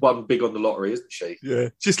really won big on the lottery, isn't she? Yeah,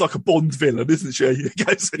 she's like a Bond villain, isn't she? He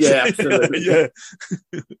goes, Yeah, absolutely. Yeah.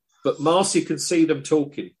 But Marcy can see them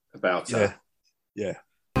talking about her. Yeah.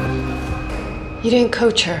 You didn't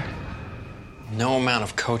coach her. No amount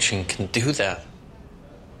of coaching can do that.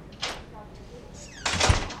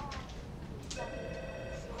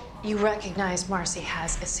 You recognize Marcy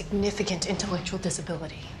has a significant intellectual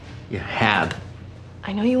disability. You had.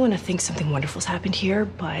 I know you want to think something wonderful's happened here,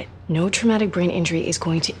 but no traumatic brain injury is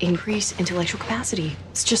going to increase intellectual capacity.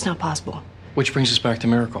 It's just not possible. Which brings us back to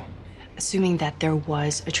Miracle. Assuming that there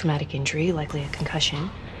was a traumatic injury, likely a concussion,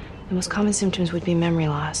 the most common symptoms would be memory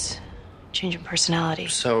loss, change in personality.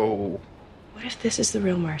 So... What if this is the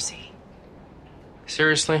real Marcy?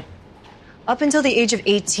 Seriously? Up until the age of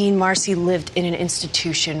 18, Marcy lived in an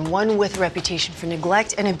institution, one with a reputation for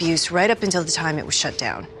neglect and abuse, right up until the time it was shut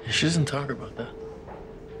down. She doesn't talk about that.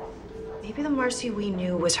 Maybe the Marcy we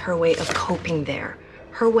knew was her way of coping there,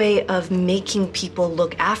 her way of making people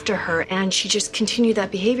look after her, and she just continued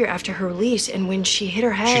that behavior after her release, and when she hit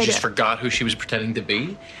her head... She just forgot who she was pretending to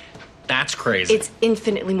be? That's crazy. It's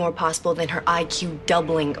infinitely more possible than her IQ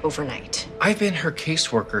doubling overnight. I've been her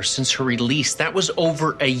caseworker since her release. That was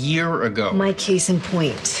over a year ago. My case in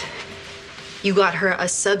point. You got her a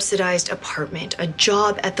subsidized apartment, a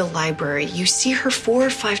job at the library. You see her 4 or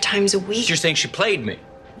 5 times a week. You're saying she played me?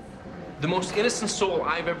 The most innocent soul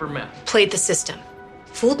I've ever met. Played the system.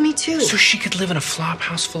 Fooled me too. So she could live in a flop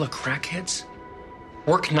house full of crackheads?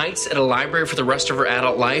 Work nights at a library for the rest of her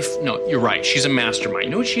adult life? No, you're right. She's a mastermind. You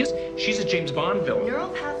know what she is? She's a James Bond villain. Neural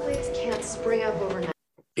pathways can't spring up overnight.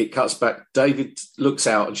 It cuts back. David looks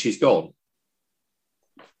out and she's gone.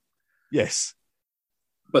 Yes.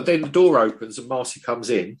 But then the door opens and Marcy comes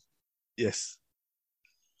in. Yes.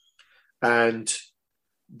 And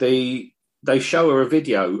they show her a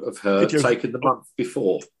video of her taken the month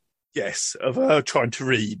before. Yes, of her trying to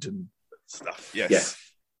read and stuff. Yes. Yeah.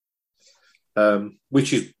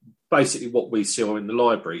 Which is basically what we saw in the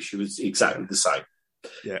library. She was exactly the same.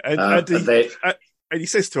 Yeah, and he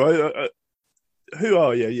says to her, "Who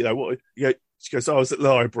are you? You know what?" She goes, "I was at the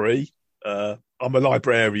library. I'm a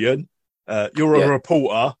librarian. You're a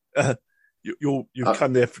reporter. You've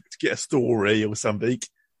come there to get a story or something."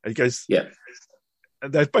 And he goes, "Yeah."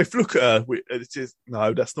 And they both look at her. And it says,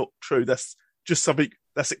 "No, that's not true. That's just something.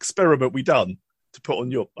 That's experiment we done to put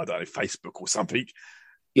on your, I don't know, Facebook or something."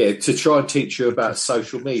 Yeah, to try and teach you about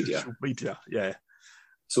social media. Social media, yeah.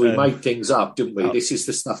 So we made things up, didn't we? This is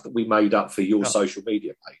the stuff that we made up for your social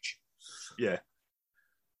media page. Yeah.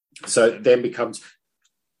 So it then becomes,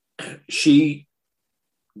 she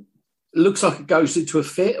looks like it goes into a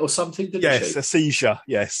fit or something, doesn't she? Yes, a seizure,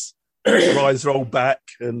 yes. Her eyes roll back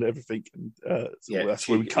and everything. And that's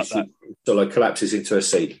where we cut that. So like collapses into a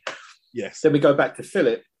seat. Yes. Then we go back to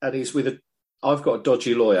Philip and he's with I've got a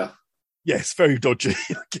dodgy lawyer. Yes, very dodgy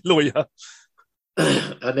lawyer.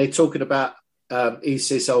 And they're talking about, he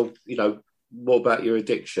says, what about your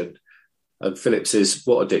addiction? And Philip says,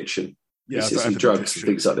 what addiction? Yeah, he says, drugs and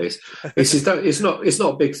things like this. He says, it's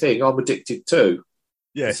not a big thing. I'm addicted too.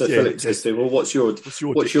 Yes, so Philip says to him, well, what's your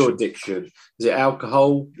addiction? Is it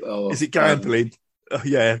alcohol? Or, is it gambling?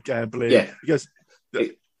 Gambling. Yeah. He goes,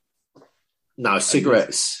 no,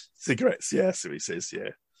 cigarettes. Cigarettes, yeah, so he says, yeah.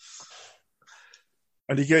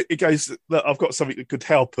 And he goes, look, I've got something that could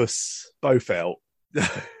help us both out.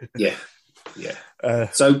 Yeah.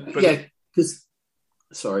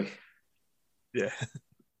 Sorry. Yeah.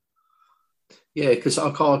 Yeah, because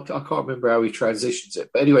I can't remember how he transitions it.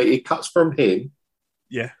 But anyway, it cuts from him.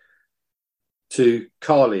 Yeah. To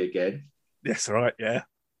Carly again. Yes, right, yeah.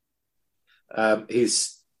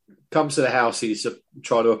 He's comes to the house, he's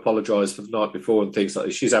trying to apologise for the night before and things like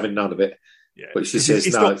that. She's having none of it. Yeah. But she says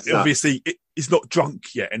no. Obviously, he's not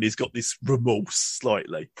drunk yet, and he's got this remorse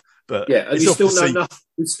slightly. But yeah, and you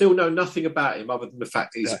still know nothing about him other than the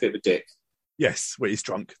fact that he's a bit of a dick. Yes, when he's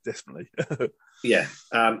drunk, definitely. Yeah.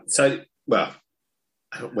 When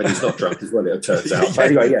he's not drunk as well, it turns out. But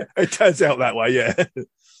anyway, yeah. It turns out that way, yeah.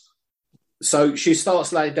 So she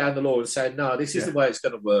starts laying down the law and saying, no, this is the way it's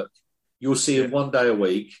going to work. You'll see him 1 day a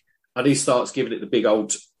week. And he starts giving it the big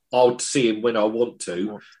old, I'll see him when I want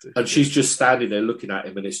to. And she's just standing there looking at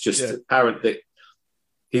him. And it's just apparent that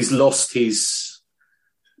he's lost his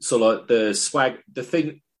sort of like the swag, the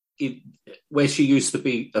thing where she used to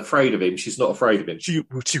be afraid of him. She's not afraid of him. She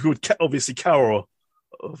would obviously cower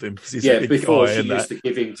of him. He's a big before guy she used to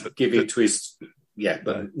give in to his,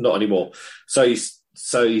 but not anymore. So he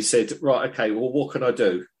said, right, okay, well, what can I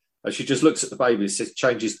do? And she just looks at the baby and says,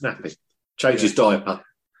 change his nappy, change his diaper.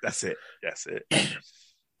 That's it.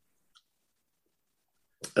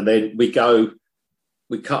 And then we go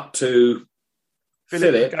we cut to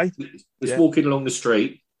Philip. Okay. He's walking along the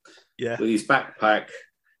street with his backpack,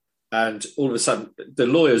 and all of a sudden, the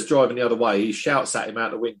lawyer's driving the other way. He shouts at him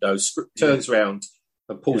out the window, turns around,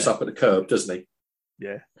 and pulls up at the curb, doesn't he?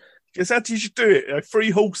 Yeah. Because how did you do it?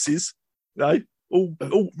 3 horses,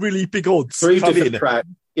 all really big odds. 3 different tracks.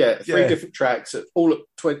 Yeah, 3 different tracks, all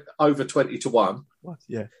at over 20 to 1.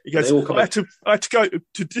 Yeah, he goes. I had to go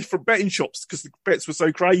to different betting shops because the bets were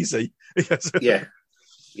so crazy. Yeah.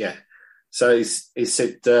 So he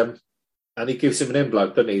said, and he gives him an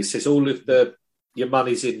envelope, doesn't he? He says all of your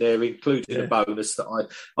money's in there, including a bonus that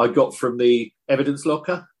I got from the evidence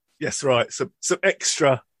locker. Yes, right. So some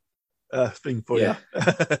extra thing for you,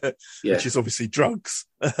 which is obviously drugs.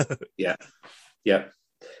 Yeah.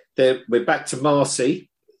 Then we're back to Marcy.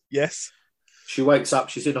 Yes. She wakes up.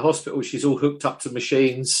 She's in the hospital. She's all hooked up to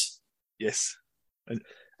machines. Yes. And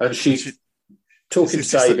she's talking to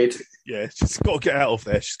David. She's got to get out of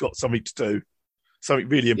there. She's got something to do. Something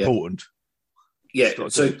really important. Yeah.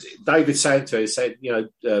 So David's saying to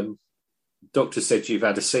her, doctor said you've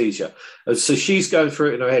had a seizure. And so she's going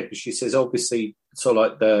through it in her head, but she says, obviously, sort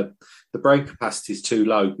of like the brain capacity is too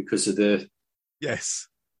low because of the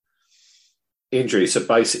injury. So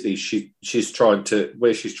basically, she's trying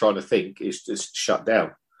to think is just shut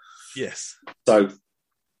down. Yes. So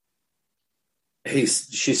she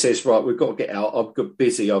says, right, we've got to get out. I've got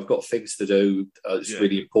busy. I've got things to do. It's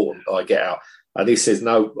really important that I get out. And he says,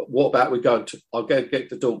 no, what about I'll go get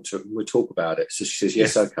the doctor and we'll talk about it. So she says,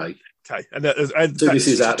 yes, okay. Okay. And so this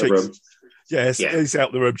is out the room. Yes, he's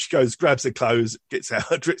out the room. She goes, grabs her clothes, gets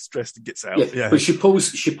out, gets dressed and gets out. Yeah. But she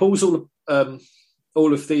pulls all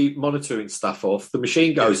of the monitoring stuff off. The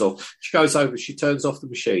machine goes off. She goes over, she turns off the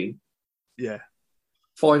machine. Yeah.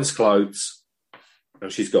 Finds clothes,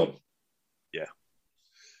 and she's gone. Yeah.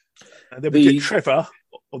 And then we get Trevor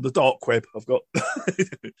on the dark web. I've got.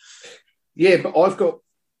 Yeah, but I've got.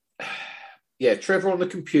 Yeah, Trevor on the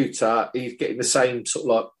computer. He's getting the same sort of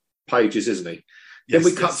like pages, isn't he? Then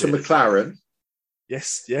we cut to McLaren.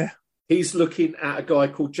 Yes, yeah. He's looking at a guy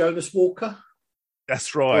called Jonas Walker.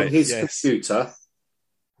 That's right. On his computer.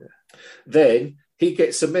 Yeah. Then he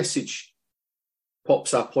gets a message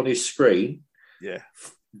pops up on his screen. Yeah.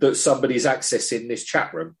 That somebody's accessing this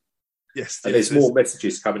chat room. Yes. And there's more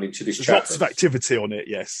messages coming into this chat room. Lots of activity on it,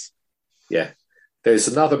 yes. Yeah. There's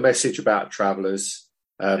another message about travellers.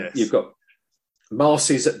 You've got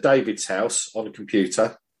Marcy's at David's house on the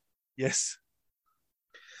computer. Yes.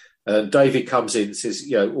 And David comes in and says,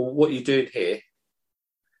 well, what are you doing here?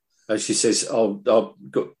 And she says, I've got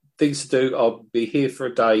things to do. I'll be here for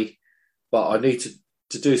a day, but I need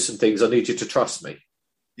to do some things. I need you to trust me.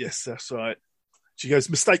 Yes, that's right. She goes,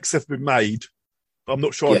 mistakes have been made, but I'm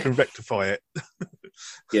not sure I can rectify it.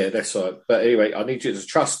 Yeah, that's right. But anyway, I need you to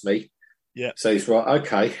trust me. Yeah. So he's right,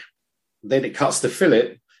 okay. Then it cuts to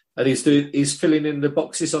Philip, and he's filling in the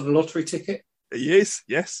boxes on the lottery ticket. He is,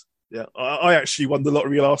 yes. Yeah, I actually won the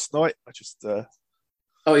lottery last night. I just.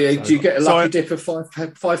 Oh yeah, do you get a lucky dip of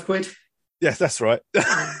five quid? Yes, that's right.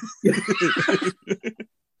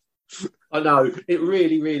 I know it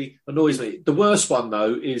really, really annoys me. The worst one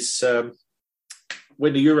though is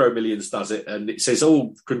when the Euro Millions does it, and it says,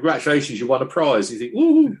 "Oh, congratulations, you won a prize." You think,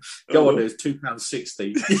 "Ooh, go on, there's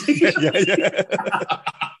 £2.60." Yeah.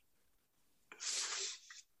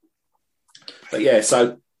 But yeah,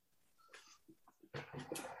 so.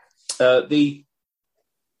 The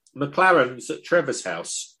McLaren's at Trevor's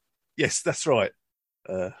house. Yes, that's right.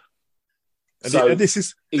 And this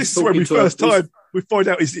is when we find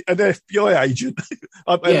out he's an FBI agent.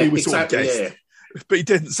 He was sort of guessed, but he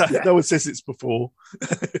didn't say. Yeah. No one says it's before.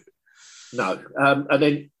 No, and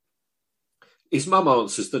then his mum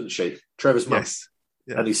answers, doesn't she? Trevor's mum,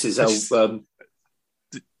 yeah. And he says,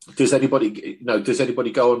 does anybody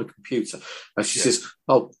go on the computer?" And she says,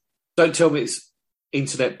 "Oh, don't tell me it's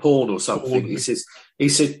internet porn or something." He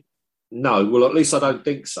said, "No, well, at least I don't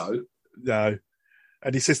think so." No.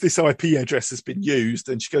 And he says, "This IP address has been used."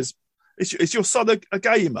 And she goes, is your son a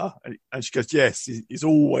gamer? And she goes, "Yes, he's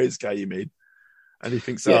always gaming." And he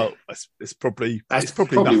thinks, it's probably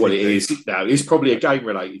what it is. No, it's probably a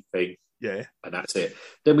game-related thing. Yeah. And that's it.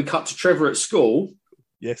 Then we cut to Trevor at school.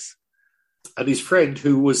 Yes. And his friend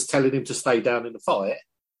who was telling him to stay down in the fight.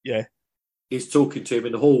 Yeah. Is talking to him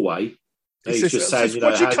in the hallway. He says, just saying,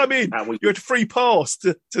 why'd you come in? You had a free pass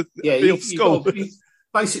to be off school.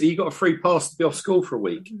 Basically, you got a free pass to be off school for a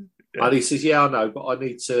week. Yeah. And he says, "Yeah, I know, but I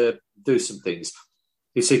need to do some things."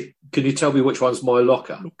 He said, "Can you tell me which one's my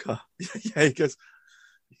locker?" Yeah, he goes,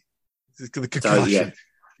 the concussion.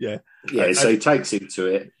 So he takes him to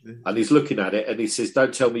it, and he's looking at it, and he says,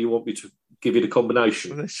 "Don't tell me you want me to give you the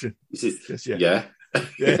combination." He says, "Yeah."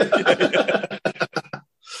 Then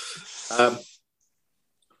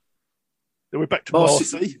we're back to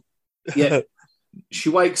Marcy. Marcy. Yeah. She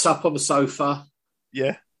wakes up on the sofa.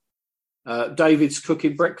 Yeah. David's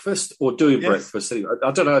cooking breakfast or doing breakfast. Anyway,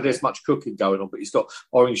 I don't know if there's much cooking going on, but he's got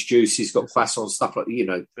orange juice, he's got croissant, stuff like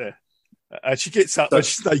that, Yeah. And she gets up and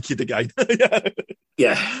she's naked again.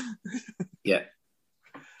 Yeah.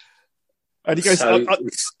 And he goes, So-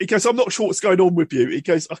 I'm not sure what's going on with you. He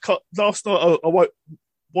goes, I can't. Last night I woke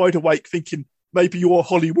wide awake thinking maybe you're a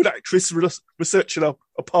Hollywood actress researching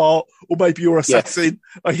a part, or maybe you're an assassin.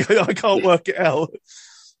 I can't work it out.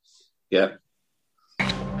 Yeah.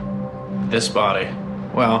 This body.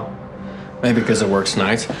 Well, maybe because it works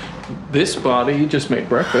nights. This body, you just made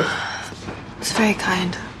breakfast. It's very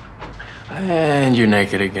kind. And you're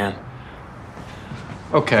naked again.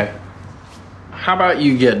 Okay. How about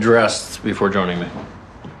you get dressed before joining me?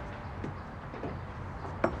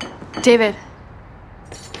 David.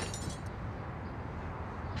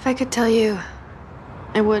 If I could tell you,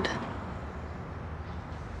 I would.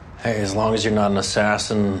 Hey, as long as you're not an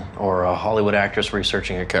assassin or a Hollywood actress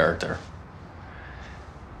researching a character.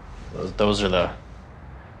 Those are the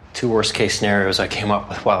two worst case scenarios I came up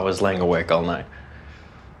with while I was laying awake all night.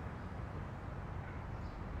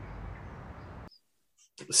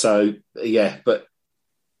 So yeah, but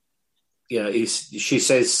she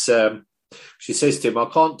says to him, "I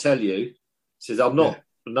can't tell you." She says, "I'm not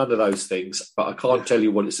none of those things, but I can't tell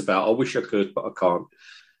you what it's about. I wish I could, but I can't."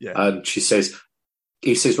 Yeah. And he says,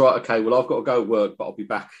 "Right, okay, well, I've got to go work, but I'll be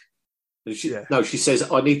back." And she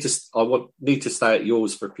says, "I need to stay at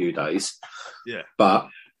yours for a few days." Yeah. But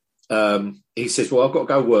he says, "Well, I've got to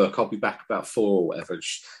go work. I'll be back about 4 or whatever."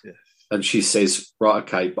 And she says, "Right,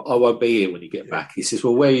 okay, but I won't be here when you get back." He says,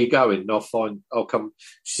 "Well, where are you going? And I'll come."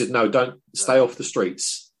 She said, "No, don't stay off the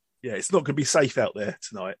streets." Yeah, it's not going to be safe out there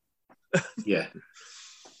tonight. Yeah.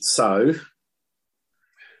 So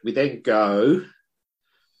we then go.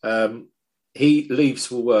 He leaves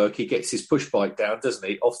for work. He gets his push bike down, doesn't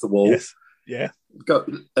he, off the wall? Yes. Yeah.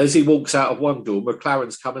 As he walks out of one door,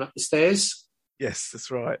 McLaren's coming up the stairs. Yes,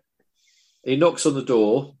 that's right. He knocks on the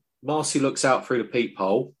door. Marcy looks out through the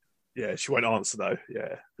peephole. Yeah, she won't answer though.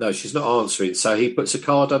 Yeah. No, she's not answering. So he puts a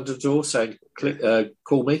card under the door saying,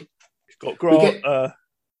 "Call me." He's got Grant. Grant,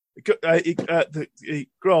 McLaren, the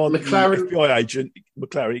FBI agent,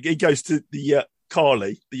 McLaren. He goes to the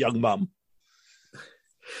Carly, the young mum.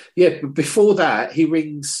 Yeah, but before that,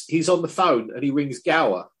 he's on the phone and he rings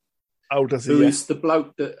Gower. Oh, does he? Who is the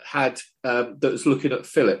bloke that was looking at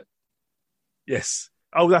Philip. Yes.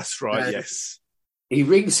 Oh, that's right. And yes. He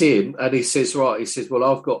rings him and he says, "Well,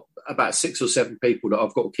 I've got about 6 or 7 people that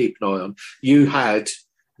I've got to keep an eye on. You had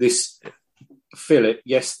this Philip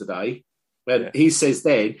yesterday." And he says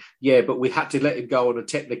then, but we had to let him go on a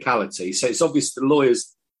technicality. So it's obvious the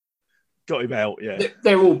lawyers got him out. Yeah,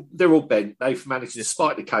 they're all bent. They've managed to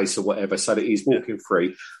spike the case or whatever, so that he's walking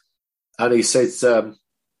free. And he says, "Oh,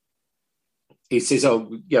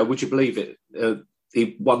 yeah, would you believe it?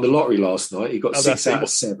 He won the lottery last night. He got 6 out of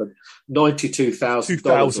 7,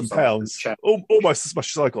 $92,000. Almost as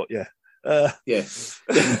much as I got. Yeah,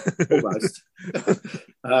 almost."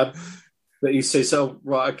 But he says, "Oh,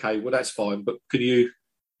 right, okay, well, that's fine. But can you,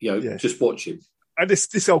 just watch him?" And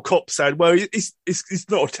this old cop said, "Well, he's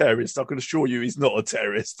not a terrorist. I can assure you, he's not a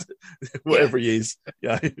terrorist, whatever he is."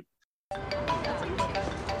 Yeah.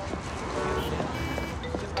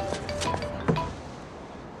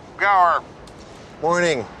 Gower.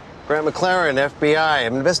 Morning. Grant McLaren, FBI.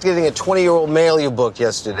 I'm investigating a 20-year-old male you booked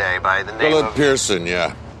yesterday by the name Philip Pearson,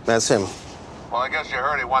 yeah. That's him. Well, I guess you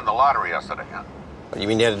heard he won the lottery yesterday, huh? You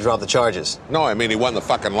mean you had to drop the charges? No, I mean he won the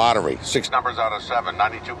fucking lottery. 6 numbers out of 7,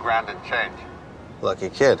 92 grand in change. Lucky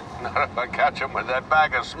kid. Not if I catch him with that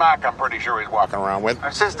bag of smack I'm pretty sure he's walking around with.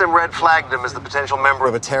 Our system red flagged him as the potential member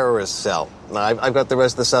of a terrorist cell. Now, I've got the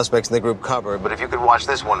rest of the suspects in the group covered, but if you could watch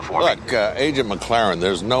this one for me. Look, Agent McLaren,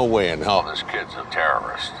 there's no way in hell this kid's a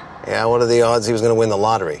terrorist. Yeah, what are the odds he was going to win the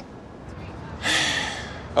lottery?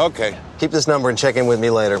 Okay. Keep this number and check in with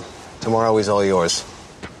me later. Tomorrow he's all yours.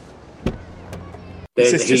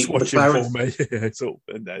 Then just watching McLaren, for me.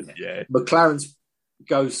 Yeah. McLaren's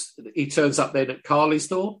he turns up then at Carly's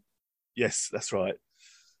door. Yes, that's right.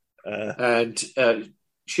 And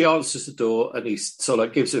she answers the door and he sort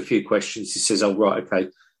of gives her a few questions. He says, "Oh, right, okay.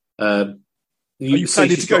 Are you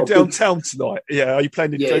planning to go downtown tonight? Yeah, are you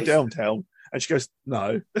planning to go downtown?" And she goes,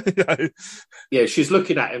 "No." Yeah, she's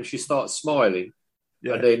looking at him. She starts smiling.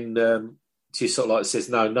 Yeah. And then she sort of says,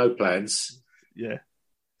 no plans. Yeah.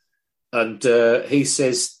 And he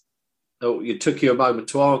says, "Oh, it took you a moment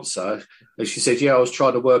to answer." And she said, "Yeah, I was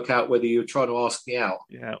trying to work out whether you were trying to ask me out."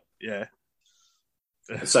 Yeah.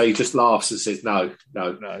 So he just laughs and says, no,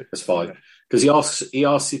 that's fine. Because he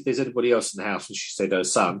asks if there's anybody else in the house, and she said her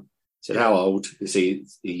son. He said, how old is he?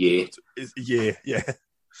 A year. It's a year, yeah.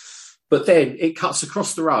 But then it cuts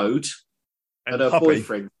across the road, and her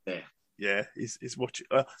boyfriend's there. Yeah, he's watching.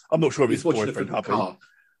 I'm not sure if he's boyfriend, hubby. Car.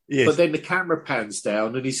 Yes. But then the camera pans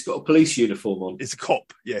down, and he's got a police uniform on. It's a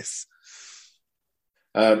cop, yes.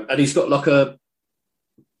 And he's got like a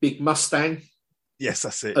big Mustang. Yes,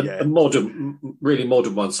 that's it. A modern, really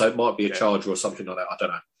modern one. So it might be a Charger or something like that. I don't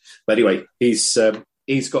know. But anyway, he's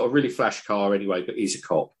got a really flash car anyway. But he's a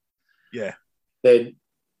cop. Yeah. Then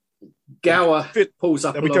Gower pulls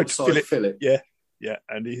up alongside Philip. Yeah,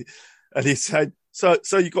 and he said, "So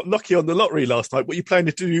you got lucky on the lottery last night. What are you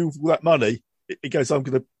planning to do with all that money?" He goes, "I'm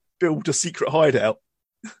going to build a secret hideout."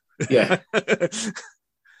 Yeah.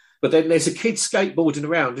 But then there's a kid skateboarding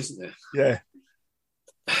around, isn't there? Yeah.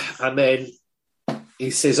 And then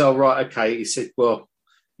he says, "Oh right, okay." He said, "Well,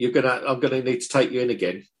 I'm going to need to take you in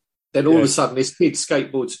again." Then all of a sudden, this kid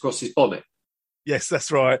skateboards across his bonnet. Yes, that's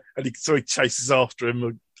right. And he chases after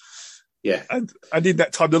him. Yeah. And in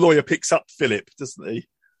that time, the lawyer picks up Philip, doesn't he?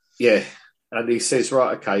 Yeah. And he says,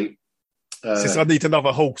 right, okay. He says, I need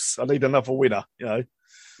another horse. I need another winner, you know?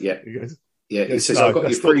 Yeah. He says, I've got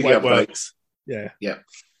your preview updates. Yeah. Yeah.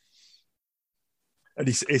 And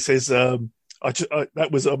he says, that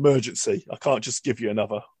was an emergency. I can't just give you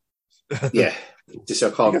another. Yeah. Just I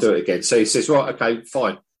can't do it again. So he says, right, okay,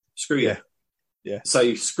 fine. Screw you. Yeah. So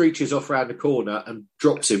he screeches off around the corner and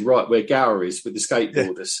drops him right where Gower is with the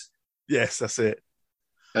skateboarders. Yeah. Yes, that's it.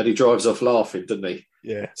 And he drives off laughing, doesn't he?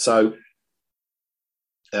 Yeah. So,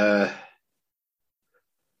 oh,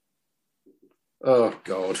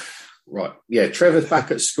 God. Right. Yeah, Trevor's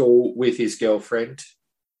back at school with his girlfriend.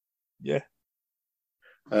 Yeah.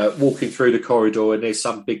 Walking through the corridor, and there's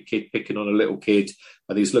some big kid picking on a little kid,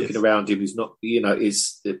 and he's looking around him. He's not,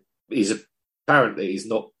 he's apparently he's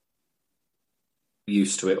not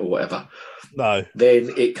used to it or whatever. No.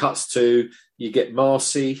 Then it cuts to, you get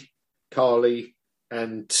Marcy, Carly,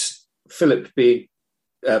 and Philip being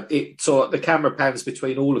so the camera pans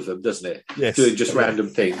between all of them, doesn't it? Yes. Doing just random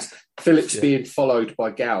things. Philip's being followed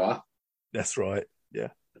by Gower. That's right. Yeah.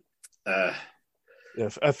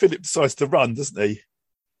 Philip decides to run, doesn't he?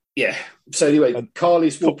 Yeah. So anyway,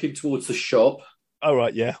 Carly's walking towards the shop. Oh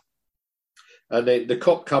right, yeah. And then the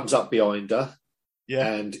cop comes up behind her. Yeah.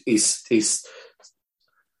 And he's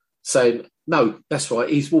saying, no, that's right.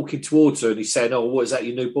 He's walking towards her and he's saying, oh, what is that,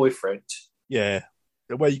 your new boyfriend? Yeah.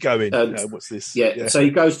 Where are you going? What's this? Yeah. So he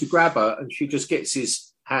goes to grab her and she just gets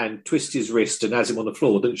his hand, twists his wrist and has him on the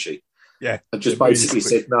floor, doesn't she? Yeah. And just basically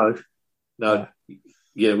said, no,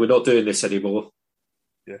 we're not doing this anymore.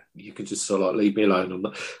 Yeah. You can just sort of like leave me alone.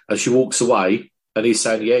 And she walks away and he's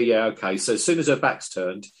saying, yeah, okay. So as soon as her back's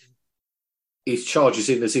turned, he charges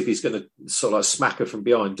in as if he's going to sort of like smack her from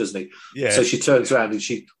behind, doesn't he? Yeah. So she turns around and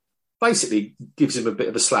she basically gives him a bit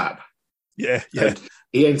of a slap. Yeah. And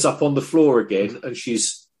he ends up on the floor again and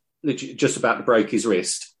she's literally just about to break his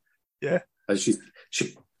wrist. Yeah. And she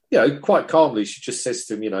quite calmly, she just says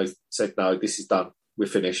to him, said, no, this is done. We're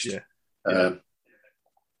finished. Yeah.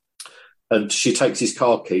 And she takes his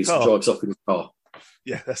car keys and drives off in his car.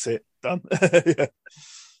 Yeah, that's it. Done.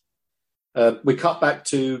 We cut back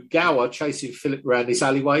to Gower chasing Philip around his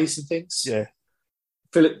alleyways and things. Yeah.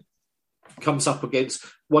 Philip comes up against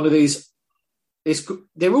one of these.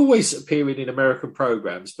 They're always appearing in American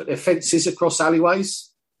programs, but they're fences across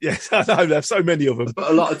alleyways. Yes, I know. There's so many of them.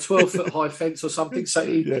 But a lot of 12-foot high fence or something. So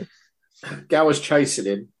Gower's chasing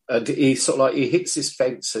him, and he sort of like he hits this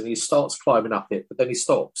fence and he starts climbing up it, but then he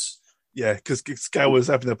stops. Yeah, because Gower's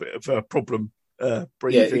having a bit of a problem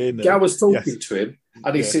breathing. Yeah, Gower's talking to him,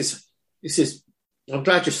 and he says, I'm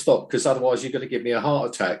glad you stopped because otherwise you're going to give me a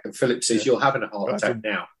heart attack. And Philip says, you're having a heart attack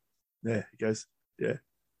now. Yeah,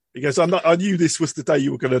 he goes, I knew this was the day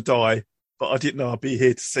you were going to die, but I didn't know I'd be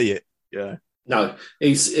here to see it. Yeah. No,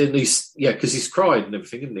 because he's crying and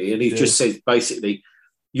everything, isn't he? And he just said, basically,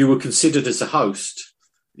 you were considered as a host.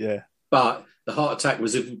 Yeah. But the heart attack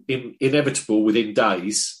was inevitable within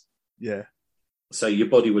days. Yeah. So your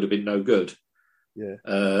body would have been no good. Yeah.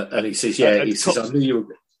 And he says, I knew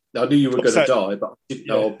you were going to die, but I didn't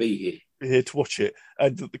know I'd be here. Be here to watch it.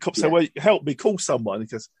 And the cops say, well, help me, call someone. He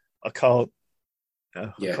goes, I can't.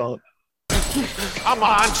 No, I can't. Come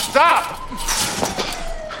on, stop!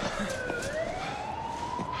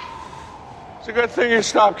 It's a good thing you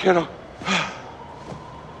stopped, kiddo.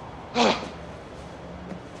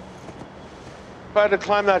 If I had to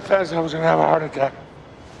climb that fence, I was going to have a heart attack.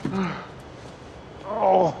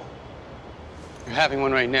 Oh. You're having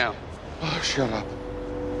one right now. Oh, shut up.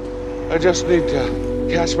 I just need to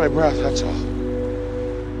catch my breath, that's all.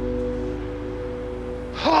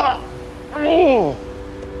 Oh,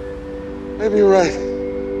 maybe you're right.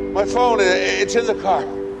 My phone, it's in the car.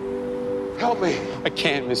 Help me. I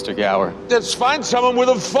can't, Mr. Gower. Let's find someone with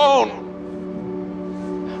a phone.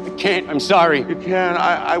 I can't. I'm sorry. You can.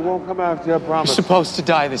 I won't come after you, I promise. You're supposed to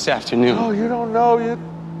die this afternoon. No, you don't know.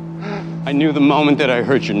 I knew the moment that I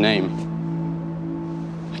heard your name.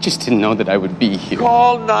 I just didn't know that I would be here.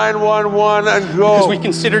 Call 911 and go. Because we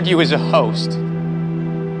considered you as a host.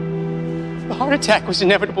 The heart attack was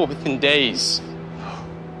inevitable within days.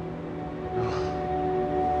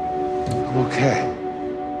 I'm okay.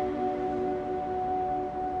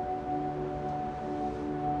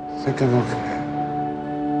 I think I'm okay.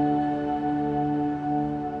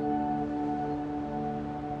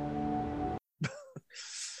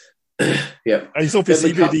 Yeah. And he's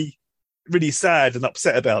obviously really sad and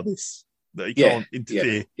upset about this, that he can't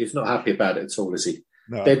interfere. Yeah. He's not happy about it at all, is he?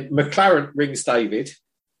 No. Then McLaren rings David.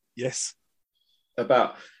 Yes.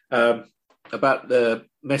 About the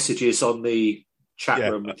messages on the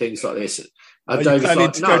chat room and things like this. And Are you David's planning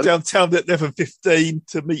like, to no. go downtown at 11:15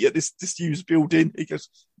 to meet at this disused building? He goes,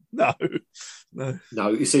 no.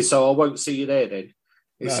 No, he says, so I won't see you there then.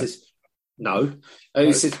 He says, no. And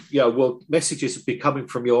he says, well, messages have been coming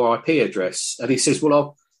from your IP address. And he says,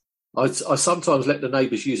 well, I sometimes let the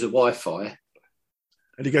neighbours use a Wi-Fi.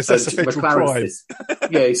 And he goes, that's a federal crime. Says,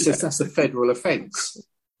 he says, that's a federal offence.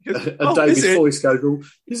 Goes, and David's voice goes, oh,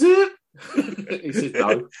 is it? He says,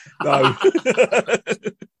 no. No.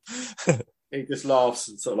 He just laughs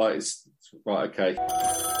and sort of like, it's right, okay.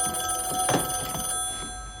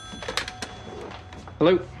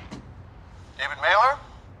 Hello? David Mailer?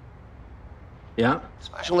 Yeah?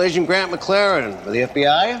 Special Agent Grant McLaren of the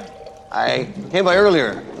FBI. I came by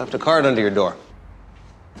earlier, left a card under your door.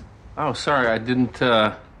 Oh, sorry, I didn't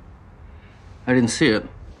see it.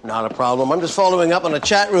 Not a problem. I'm just following up on a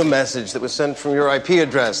chat room message that was sent from your IP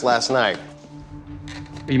address last night.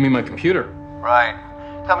 You mean my computer? Right.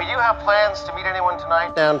 Tell me, you have plans to meet anyone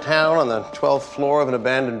tonight downtown on the 12th floor of an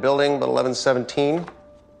abandoned building about 11:17?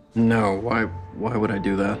 No, why would I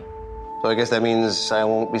do that? So I guess that means I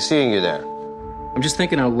won't be seeing you there. I'm just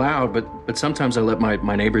thinking out loud, but sometimes I let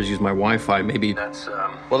my neighbors use my Wi-Fi. Maybe that's,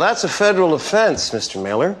 Well, that's a federal offense, Mr.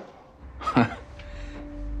 Mailer.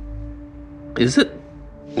 Is it?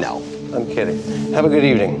 No, I'm kidding. Have a good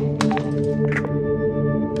evening.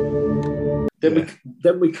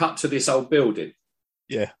 Then we cut to this old building.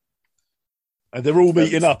 Yeah. And they're all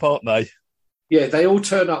meeting up, aren't they? Yeah, they all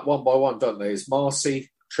turn up one by one, don't they? It's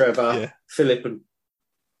Marcy, Trevor, Philip, and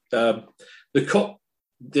the cop,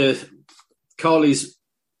 Carly's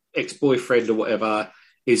ex-boyfriend or whatever,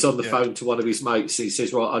 is on the phone to one of his mates. He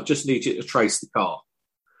says, right, I just need you to trace the car.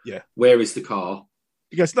 Yeah. Where is the car?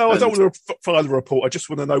 He goes, no, I don't want to file a report. I just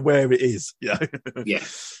want to know where it is. Yeah. Yeah.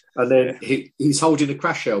 And then he's holding a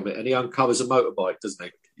crash helmet and he uncovers a motorbike, doesn't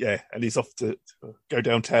he? Yeah. And he's off to go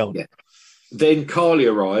downtown. Yeah. Then Carly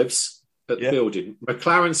arrives at the building.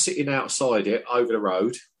 McLaren's sitting outside it over the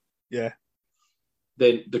road. Yeah.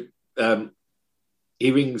 Then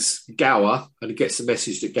he rings Gower and he gets the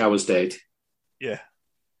message that Gower's dead. Yeah.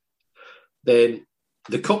 Then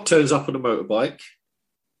the cop turns up on a motorbike.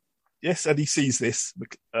 Yes, and he sees this.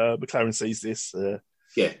 McLaren sees this.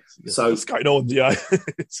 So what's going on? Yeah.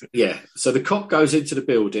 Yeah. So the cop goes into the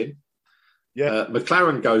building. Yeah.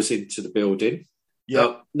 McLaren goes into the building.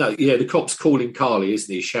 Yeah. The cop's calling Carly,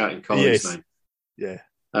 isn't he? Shouting Carly's name. Yeah.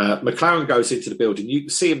 McLaren goes into the building. You can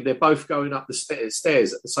see them. They're both going up the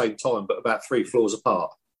stairs at the same time, but about 3 floors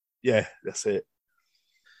apart. Yeah, that's it.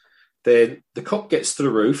 Then the cop gets to the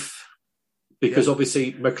roof because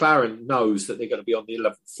obviously McLaren knows that they're going to be on the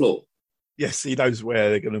 11th floor. Yes, he knows where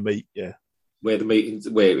they're going to meet. Yeah, where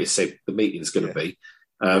it said the meeting's going to be.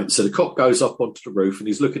 So the cop goes up onto the roof and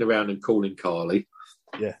he's looking around and calling Carly.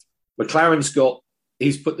 Yeah,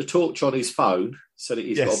 he's put the torch on his phone so that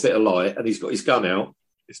he's got a bit of light, and he's got his gun out.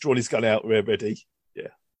 He's drawn his gun out. We're ready.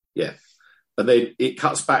 Yeah, yeah. And then it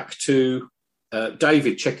cuts back to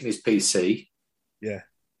David checking his PC. Yeah,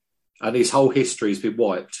 and his whole history's been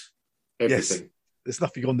wiped. Everything. Yes. There's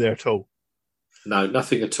nothing on there at all. No,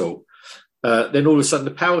 nothing at all. Then all of a sudden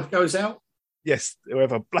the power goes out. Yes, we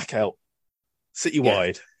have a blackout,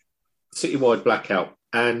 citywide. Citywide blackout,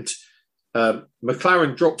 and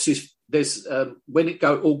McLaren drops his. When it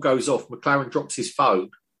all goes off, McLaren drops his phone.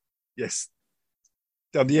 Yes,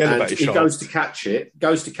 down the elevator shaft. He goes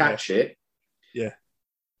to catch it. Yeah,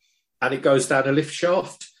 and it goes down a lift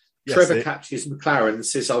shaft. Yes, Trevor catches McLaren and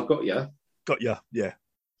says, "I've got you." Got you. Yeah.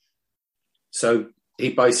 So he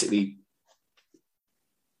basically,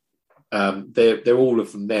 they're all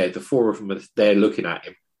of them there. The 4 of them are there looking at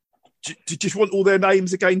him. Do you just want all their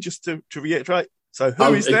names again, just to reiterate? So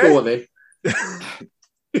who is there? Go on then.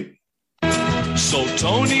 So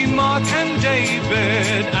Tony, Mark, and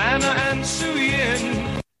David, Anna, and Sue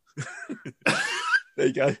Yin. There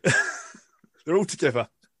you go. They're all together.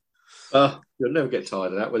 You'll never get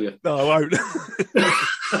tired of that, will you? No, I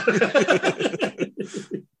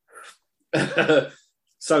won't.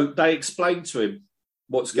 So they explain to him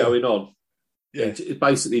what's going on. Yeah.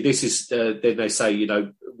 Basically, this is, then they say,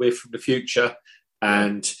 we're from the future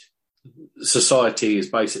and society is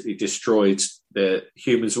basically destroyed. The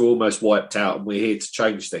humans are almost wiped out and we're here to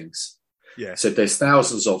change things. Yeah. So there's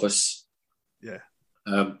thousands of us. Yeah.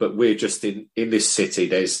 But we're just in this city.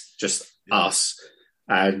 There's just us.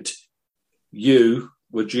 And you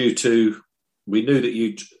were due to, we knew that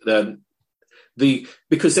you'd,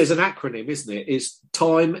 because there's an acronym, isn't it? It's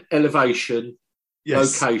time, elevation,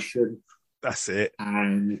 location. That's it.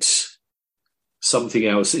 And something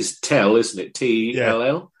else. It's TEL, isn't it?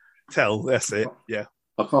 TELL? TEL, that's it. Yeah.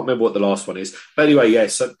 I can't remember what the last one is. But anyway,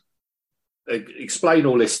 so explain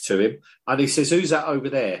all this to him. And he says, who's that over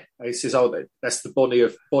there? And he says, that's the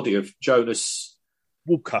body of Jonas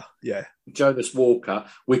Walker. Yeah. Jonas Walker.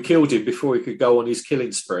 We killed him before he could go on his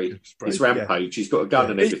killing spree, his rampage. He's got a gun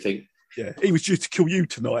and everything. He was due to kill you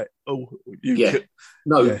tonight. He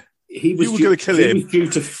was going to kill him. He was due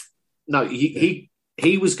to... No, he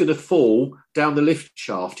was going to fall down the lift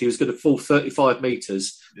shaft. He was going to fall 35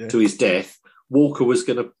 metres to his death. Walker was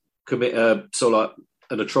going to commit an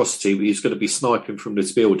atrocity. He was going to be sniping from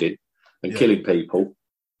this building and killing people.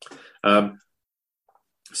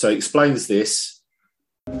 So he explains this.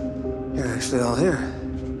 You're actually all here.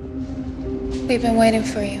 We've been waiting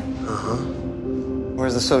for you. Uh-huh.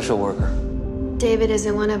 Where's the social worker? David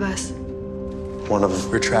isn't one of us. One of...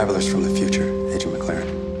 We're travelers from the future, Agent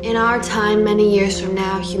McLaren. In our time, many years from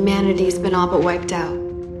now, humanity's been all but wiped out.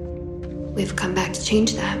 We've come back to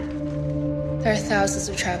change that. There are thousands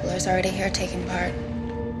of travelers already here taking part.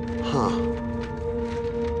 Huh.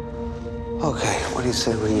 Okay, what do you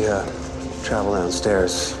say we travel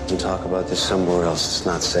downstairs and talk about this somewhere else? It's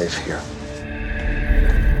not safe here.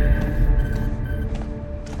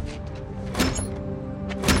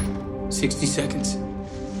 "60 seconds.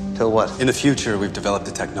 Till what? In the future, we've developed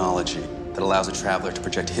a technology that allows a traveler to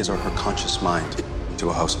project his or her conscious mind into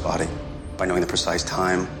a host body by knowing the precise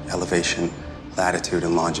time, elevation, latitude,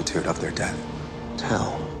 and longitude of their death.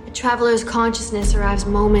 Tell. A traveler's consciousness arrives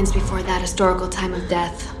moments before that historical time of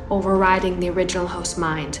death, overriding the original host's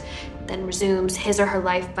mind, then resumes his or her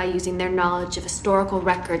life by using their knowledge of historical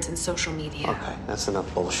records and social media. Okay, that's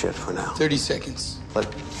enough bullshit for now. 30 seconds. What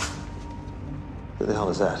the hell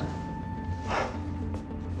is that?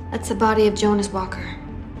 That's the body of Jonas Walker.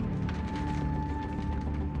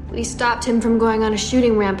 We stopped him from going on a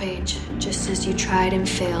shooting rampage, just as you tried and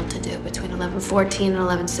failed to do between 11:14 and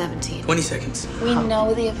 11:17. 20 seconds. We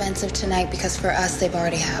know the events of tonight because for us, they've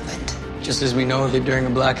already happened. Just as we know that during a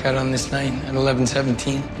blackout on this night at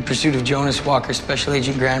 11:17, in pursuit of Jonas Walker, Special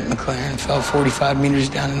Agent Grant McLaren fell 45 meters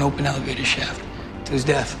down an open elevator shaft to his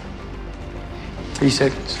death. 3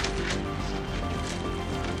 seconds.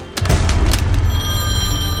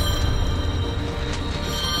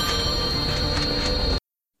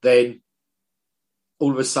 Then,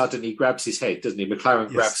 all of a sudden, he grabs his head, doesn't he? McLaren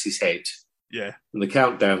grabs his head. Yeah. And the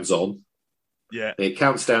countdown's on. Yeah. It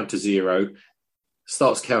counts down to 0,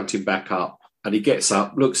 starts counting back up, and he gets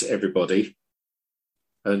up, looks at everybody,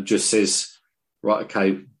 and just says, right,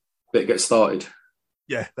 okay, better get started.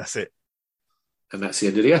 Yeah, that's it. And that's the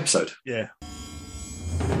end of the episode. Yeah.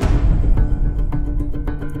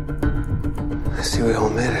 I see we all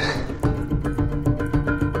made it.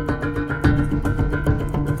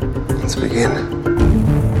 Let's begin.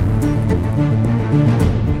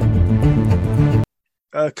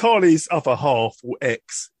 Carly's other half, or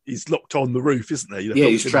ex, is locked on the roof, isn't he? Yeah,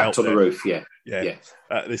 he's trapped on the roof, yeah.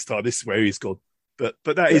 This time, this is where he's gone. But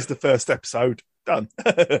that is the first episode. Done.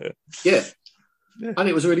 Yeah. And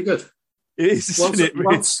it was really good. It is, isn't it?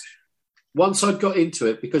 Once I'd got into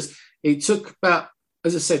it, because it took about,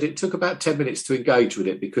 as I said, it took about 10 minutes to engage with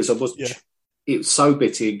it because I wasn't, it was so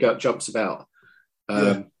bitty and jumps about.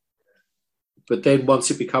 But then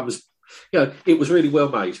once it becomes, it was really well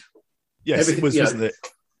made. Yes, it was, wasn't it?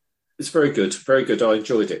 It's very good, very good. I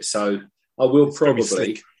enjoyed it. So I will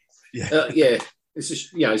probably, it's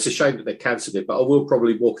a shame that they cancelled it, but I will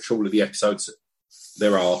probably watch all of the episodes that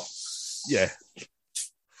there are. Yeah.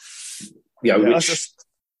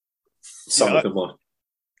 Some of them are.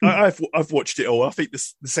 I've watched it all. I think the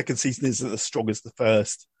second season isn't as strong as the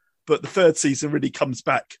first, but the third season really comes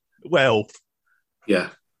back well.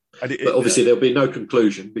 Yeah. But obviously there'll be no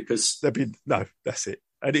conclusion because that's it.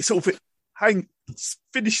 And it sort of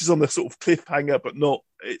finishes on the sort of cliffhanger, but not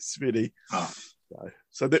it's really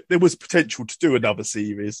so there was potential to do another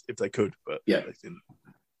series if they could, but yeah, they didn't.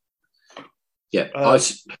 Yeah.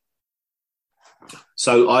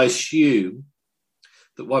 So I assume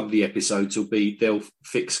that one of the episodes will be they'll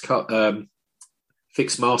fix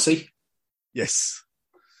Marcy. Yes,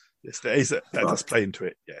 there is that does play into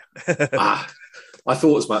it. Yeah, I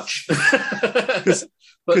thought as much because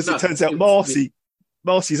it turns out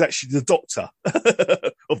Marcy's actually the doctor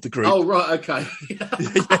of the group. Oh right, okay,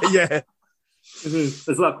 yeah.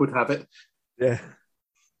 As luck would have it. Yeah,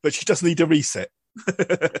 but she does need a reset.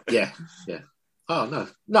 yeah. Oh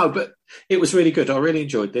no, but it was really good. I really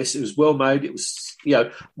enjoyed this. It was well made. It was,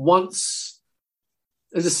 once,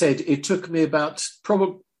 as I said, it took me about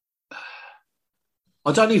probably.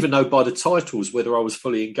 I don't even know by the titles whether I was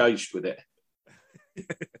fully engaged with it.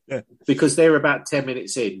 Because they're about 10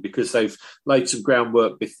 minutes in, because they've laid some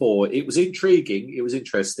groundwork before. It was intriguing, it was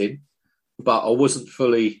interesting, but I wasn't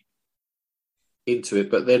fully into it.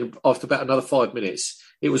 But then after about another 5 minutes,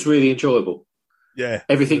 it was really enjoyable. Yeah.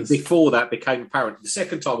 Everything before that became apparent. The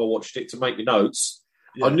second time I watched it to make my notes,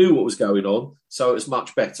 I knew what was going on, so it was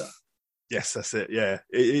much better. Yes, that's it. Yeah.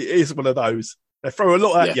 It is one of those. They throw a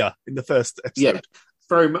lot at you in the first episode. Yeah,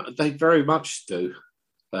 they very much do.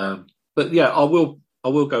 But yeah, I will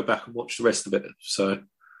go back and watch the rest of it. So,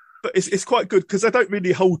 but it's quite good because they don't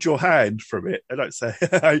really hold your hand from it. They don't say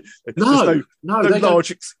no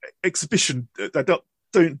large exhibition. They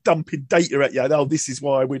don't dump in data at you. Oh, this is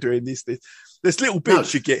why we're doing this. There's little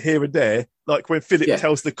bits you get here and there, like when Philip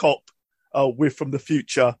tells the cop, "Oh, we're from the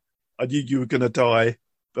future. I knew you were going to die."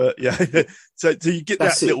 But yeah, so you get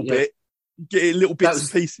that little bit, get it little bits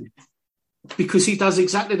and pieces. Because he does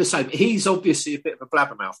exactly the same. He's obviously a bit of a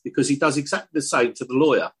blabbermouth because he does exactly the same to the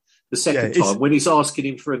lawyer the second time when he's asking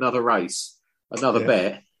him for another race, another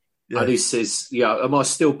bet, and he says, am I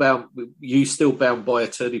still bound? You still bound by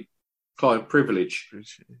attorney-client privilege?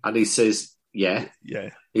 And he says, yeah.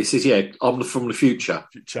 He says, I'm from the future.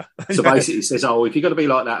 So basically he says, if you're going to be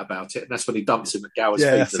like that about it, and that's when he dumps him at Gower's feet.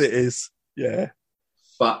 Yes, it is. Yeah.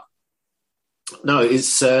 But no,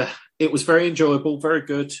 it was very enjoyable, very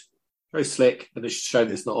good. Very slick, and it's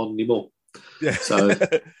shown it's not on anymore. Yeah. So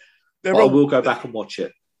I will go back and watch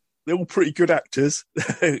it. They're all pretty good actors.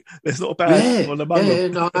 There's not a bad one among them. Yeah,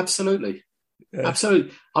 no, absolutely. Yeah.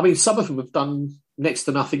 Absolutely. I mean, some of them have done next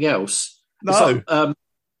to nothing else. No. Like,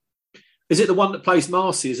 is it the one that plays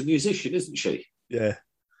Marcy as a musician, isn't she? Yeah.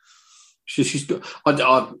 She's got.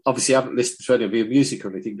 I obviously haven't listened to any of her music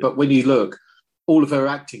or anything, but when you look, all of her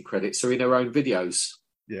acting credits are in her own videos.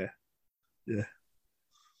 Yeah. Yeah.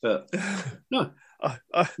 But no,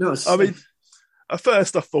 I mean, at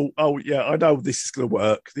first I thought, I know this is going to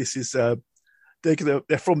work. This is they're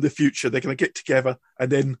from the future. They're going to get together,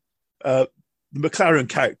 and then the McLaren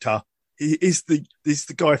character, he is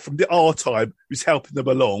the guy from our time who's helping them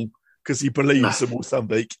along because he believes them or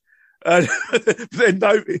something. And then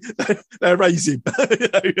they raise him.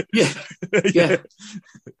 Yeah.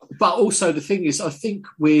 But also the thing is, I think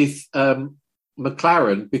with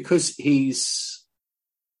McLaren, because he's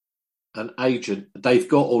an agent, they've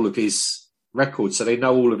got all of his records, so they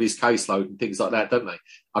know all of his caseload and things like that, don't they?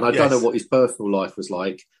 And I don't know what his personal life was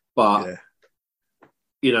like, but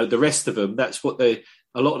the rest of them, that's what a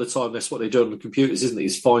lot of the time that's what they do on the computers, isn't it?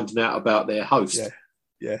 Is finding out about their host.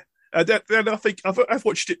 Yeah. And then I think I've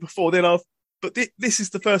watched it before. But this is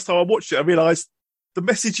the first time I watched it. I realised the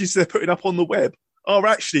messages they're putting up on the web are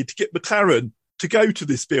actually to get McLaren to go to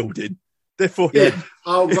this building. Therefore,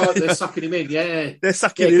 oh right, they're sucking him in. Yeah, they're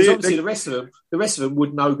sucking him in. Obviously, the rest of them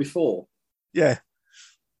would know before. Yeah,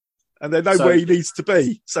 and they know where he needs to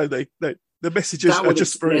be. So the messages are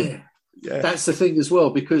just for him. Yeah, that's the thing as well,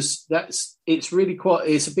 because it's really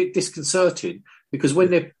it's a bit disconcerting because when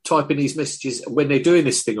they're typing these messages, when they're doing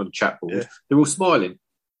this thing on the chat board, they're all smiling.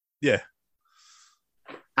 Yeah,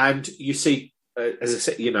 and you see, as I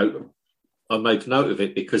said, I made note of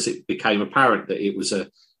it because it became apparent that it was a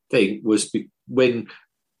thing. Was when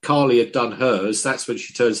Carly had done hers, that's when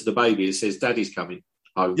she turns to the baby and says, "Daddy's coming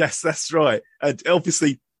home." Yes, that's right. And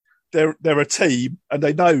obviously, they're a team, and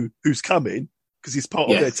they know who's coming because he's part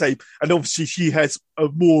of their team. And obviously, she has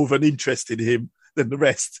more of an interest in him than the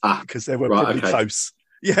rest because they were probably close.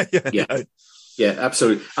 Yeah,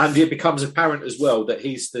 absolutely. And it becomes apparent as well that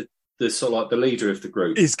he's the sort of like the leader of the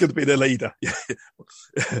group. He's going to be the leader.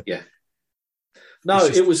 Yeah. No,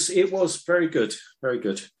 it was very good, very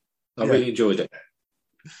good. I really enjoyed it.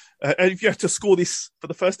 And if you have to score this for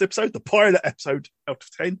the first episode, the pilot episode out of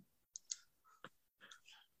 10,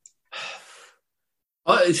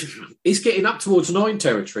 it's getting up towards 9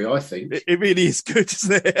 territory. I think it really is good,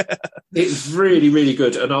 isn't it? It's really, really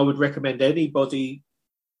good, and I would recommend anybody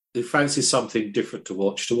who fancies something different to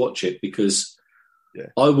watch it, because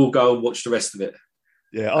I will go and watch the rest of it.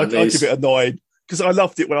 Yeah, I'd give it a 9 because I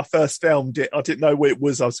loved it when I first found it. I didn't know what it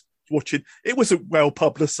was I was watching. It wasn't well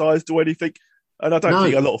publicised or anything, and I don't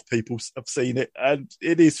think a lot of people have seen it. And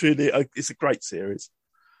it is really, it's a great series.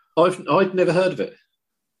 I'd never heard of it.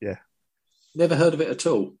 Yeah, never heard of it at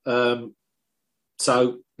all.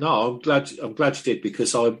 So no, I'm glad you did,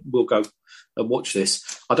 because I will go and watch this.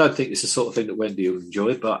 I don't think it's the sort of thing that Wendy will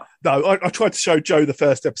enjoy, but no, I tried to show Jo the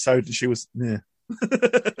first episode, and she was not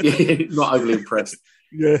overly impressed.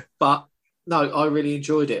 Yeah, but no, I really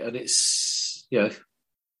enjoyed it, and it's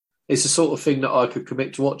it's the sort of thing that I could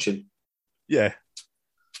commit to watching. Yeah.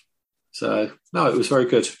 So no, it was very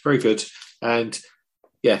good, and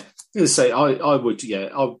yeah, as I say, I would,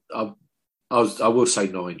 I will say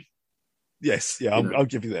 9. Yes, yeah, I'll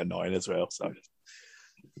give you that a 9 as well. So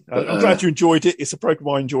I'm glad you enjoyed it. It's a program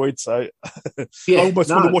I enjoyed, so I almost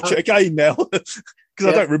want to watch it again now because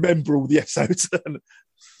I don't remember all the episodes.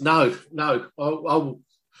 No, I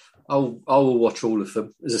will watch all of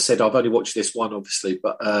them. As I said, I've only watched this one, obviously,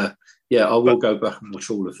 but I will go back and watch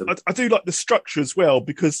all of them. I do like the structure as well,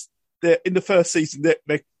 because they're in the first season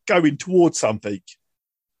they're going towards something,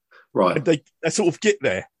 right? And they sort of get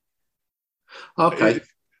there. Okay.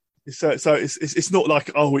 So it's not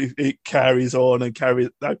like it carries on and carries.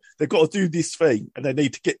 No, they've got to do this thing, and they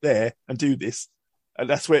need to get there and do this, and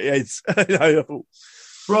that's where it is.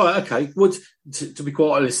 Right. Okay. Well, to be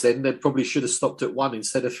quite honest, then they probably should have stopped at 1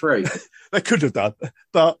 instead of 3. They could have done,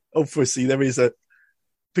 but obviously there is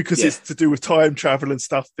because it's to do with time travel and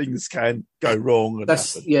stuff. Things can go wrong. And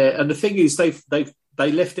and the thing is, they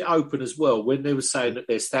left it open as well when they were saying that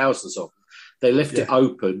there's thousands of them. They left it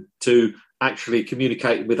open to actually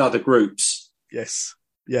communicating with other groups. Yes.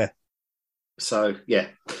 Yeah. So,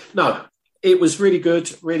 no, it was really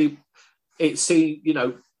good. Really, it seemed,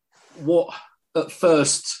 what at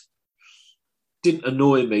first didn't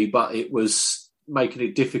annoy me, but it was making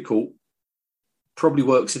it difficult, probably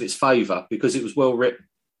works in its favour because it was well written.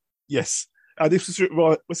 Yes. This was written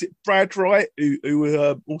by, was it Brad Wright, who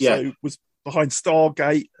also was behind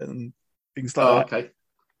Stargate and things like that? Okay.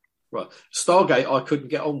 Right. Stargate, I couldn't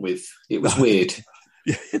get on with. It was weird.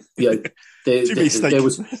 There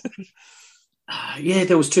was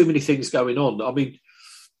there was too many things going on. I mean,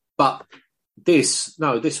 but this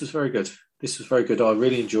was very good. This was very good. I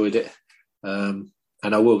really enjoyed it. And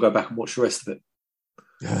I will go back and watch the rest of it.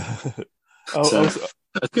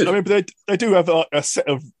 Good. I mean, they do have a set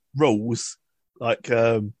of rules, like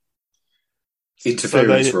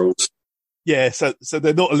interference rules. Yeah, so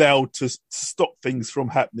they're not allowed to stop things from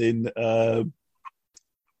happening. They've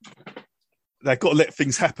got to let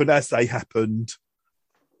things happen as they happened.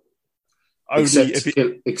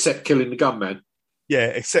 Except killing the gunman. Yeah,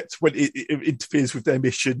 except when it interferes with their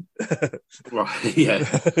mission. Right. Yeah.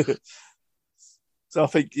 So I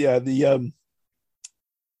think the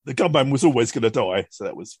gunman was always going to die, so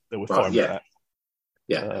they were fine with that.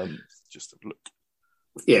 Yeah. Just a look.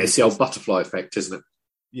 Yeah, it's the old butterfly effect, isn't it?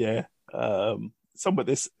 Yeah. Some of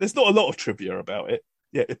this, there's not a lot of trivia about it.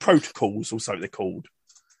 Yeah, the protocols, also they're called.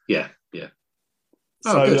 Yeah.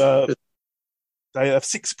 So they have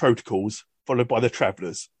 6 protocols followed by the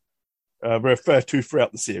travellers, referred to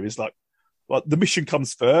throughout the series. Like the mission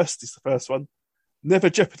comes first. It's the first one. Never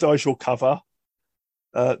jeopardise your cover.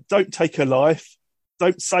 Don't take a life.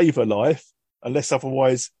 Don't save a life unless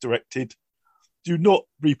otherwise directed. Do not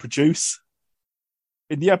reproduce.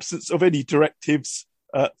 In the absence of any directives,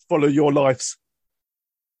 follow your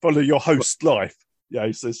host's life.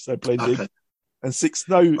 So blending. Okay. And 6,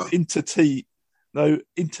 no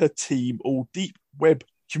inter-team or deep web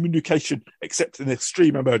communication except in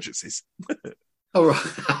extreme emergencies. All right.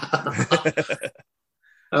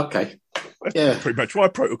 Okay. Yeah. Pretty much my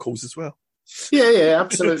protocols as well. Yeah,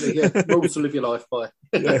 absolutely. Yeah. Rules to live your life by.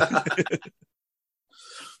 Yeah.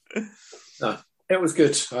 No, it was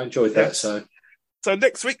good. I enjoyed that. So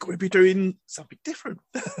next week we'll be doing something different.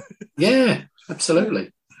 Yeah,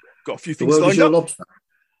 absolutely. Got a few things lined up. Lobster.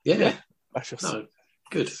 Yeah. No,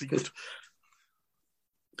 good.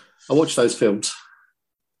 I watched those films.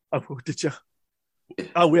 Oh, did you? Yeah.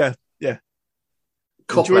 Oh, yeah.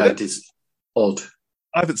 Copland is odd.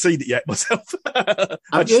 I haven't seen it yet myself.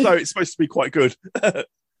 I just know it's supposed to be quite good.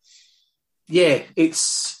 Yeah,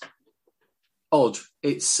 it's odd.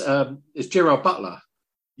 It's Gerard Butler.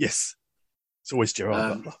 Yes, it's always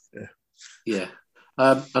Gerard Butler. Yeah.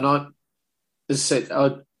 And I, as I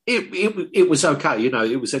said, it was okay.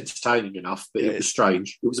 It was entertaining enough, but it was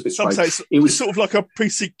strange. It was a bit strange. It was sort of like a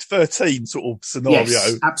Precinct 13 sort of scenario.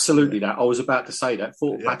 Yes, absolutely. That I was about to say that.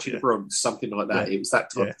 Fort Patchy Brooks, something like that. It was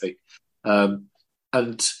that type of thing.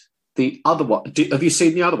 And the other one. Have you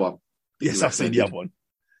seen the other one? Yes, I've seen the other one.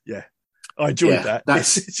 Yeah, I enjoyed that.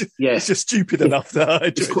 It's just stupid enough that I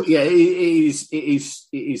enjoyed it.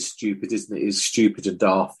 It is stupid, isn't it? It's stupid and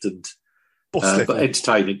daft and boss level, but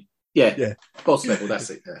entertaining. Yeah, boss level. That's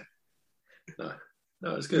it. Yeah.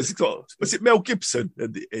 No, it's good. Was it Mel Gibson?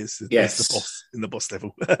 Is the boss in the boss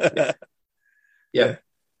level? Yeah.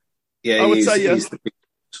 I would say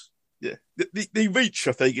the Reach,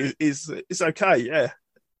 I think, is okay. Yeah.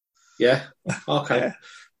 Yeah. Okay. Yeah.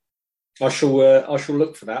 I shall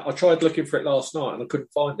look for that. I tried looking for it last night and I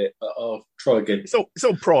couldn't find it, but I'll try again. It's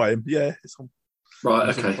on Prime. Yeah. It's on. Right.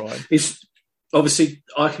 Okay. Prime. It's obviously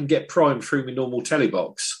I can get Prime through my normal telly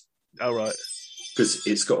box. Oh right. Because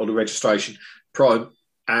it's got all the registration, Prime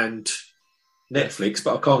and Netflix,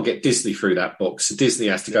 but I can't get Disney through that box. So Disney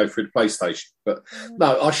has to go through the PlayStation. But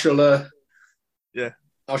no, I shall. I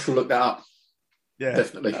shall look that up. Yeah,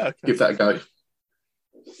 definitely. Give that a go.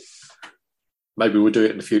 Maybe we'll do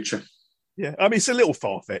it in the future. Yeah, I mean it's a little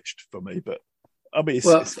far fetched for me, but I mean,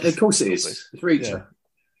 of course it is. It's Reacher.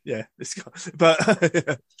 Yeah, but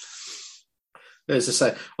as I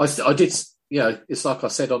say, I did. It's like I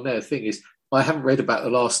said on there. The thing is, I haven't read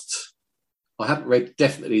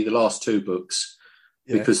definitely the last two books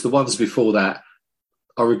because the ones before that,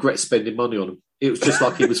 I regret spending money on them. It was just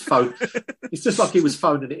like he was it's just like he was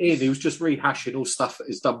phoning it in. He was just rehashing all stuff that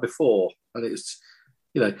he's done before, and it's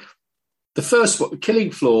the first one, Killing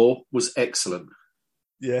Floor, was excellent.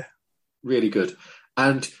 Yeah, really good.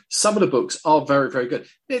 And some of the books are very, very good.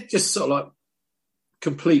 They're just sort of like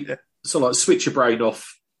complete, sort of like switch your brain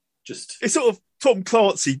off. Just it's sort of Tom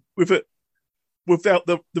Clancy without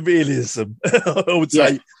the realism, I would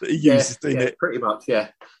say, that he uses in it. Pretty much, yeah.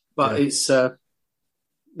 But it's as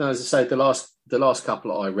I say, the last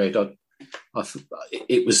couple that I read,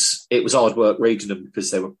 it was hard work reading them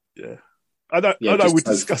because they were. Yeah, I know we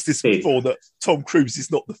discussed this before that Tom Cruise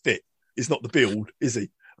is not the build, is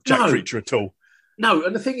he? Jack Reacher at all. No,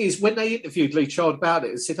 and the thing is, when they interviewed Lee Child about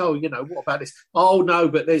it and said, "Oh, what about this?" Oh no,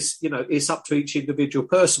 but there's, it's up to each individual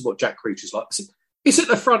person what Jack Reacher's like. I said, it's at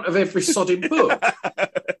the front of every sodding book.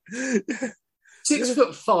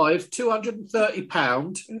 6'5", 230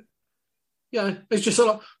 pounds. It's just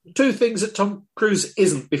sort of two things that Tom Cruise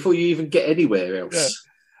isn't before you even get anywhere else. Yeah.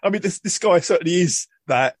 I mean, this guy certainly is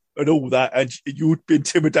that and all that, and you would be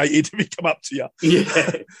intimidated if he come up to you.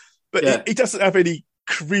 Yeah, but he doesn't have any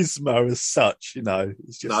charisma as such.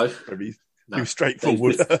 He's just very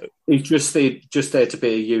straightforward. He's just there to be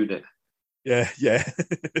a unit. Yeah.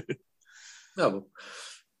 Well,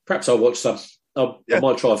 perhaps I'll watch some. I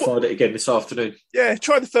might try and find it again this afternoon. Yeah,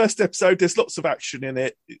 try the first episode. There's lots of action in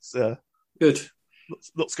it. It's good.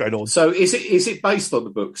 Lots going on. So is it based on the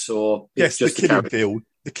books or yes, just the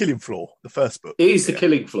Killing Floor, the first book. It is the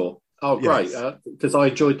Killing Floor. Oh, great! Because I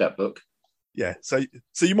enjoyed that book. Yeah, so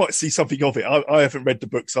you might see something of it. I haven't read the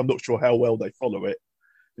book, so I'm not sure how well they follow it.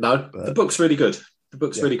 No, the book's really good. The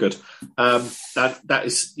book's really good. That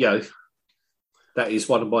is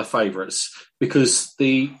one of my favourites because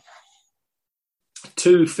the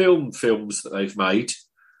two films that they've made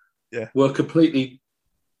were completely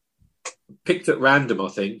picked at random, I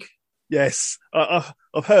think. Yes, I've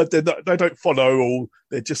heard they don't follow all.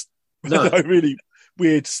 They're just really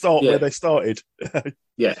weird start where they started.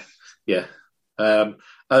 Yeah. And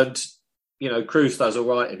Cruise does all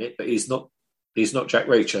right in it, but he's not Jack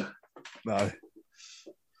Reacher. No.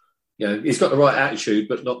 He's got the right attitude,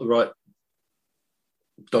 but not the right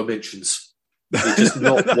dimensions. It's just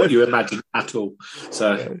not what you imagine at all.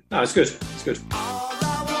 So no, it's good. It's good. All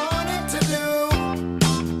I wanted to do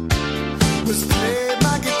was play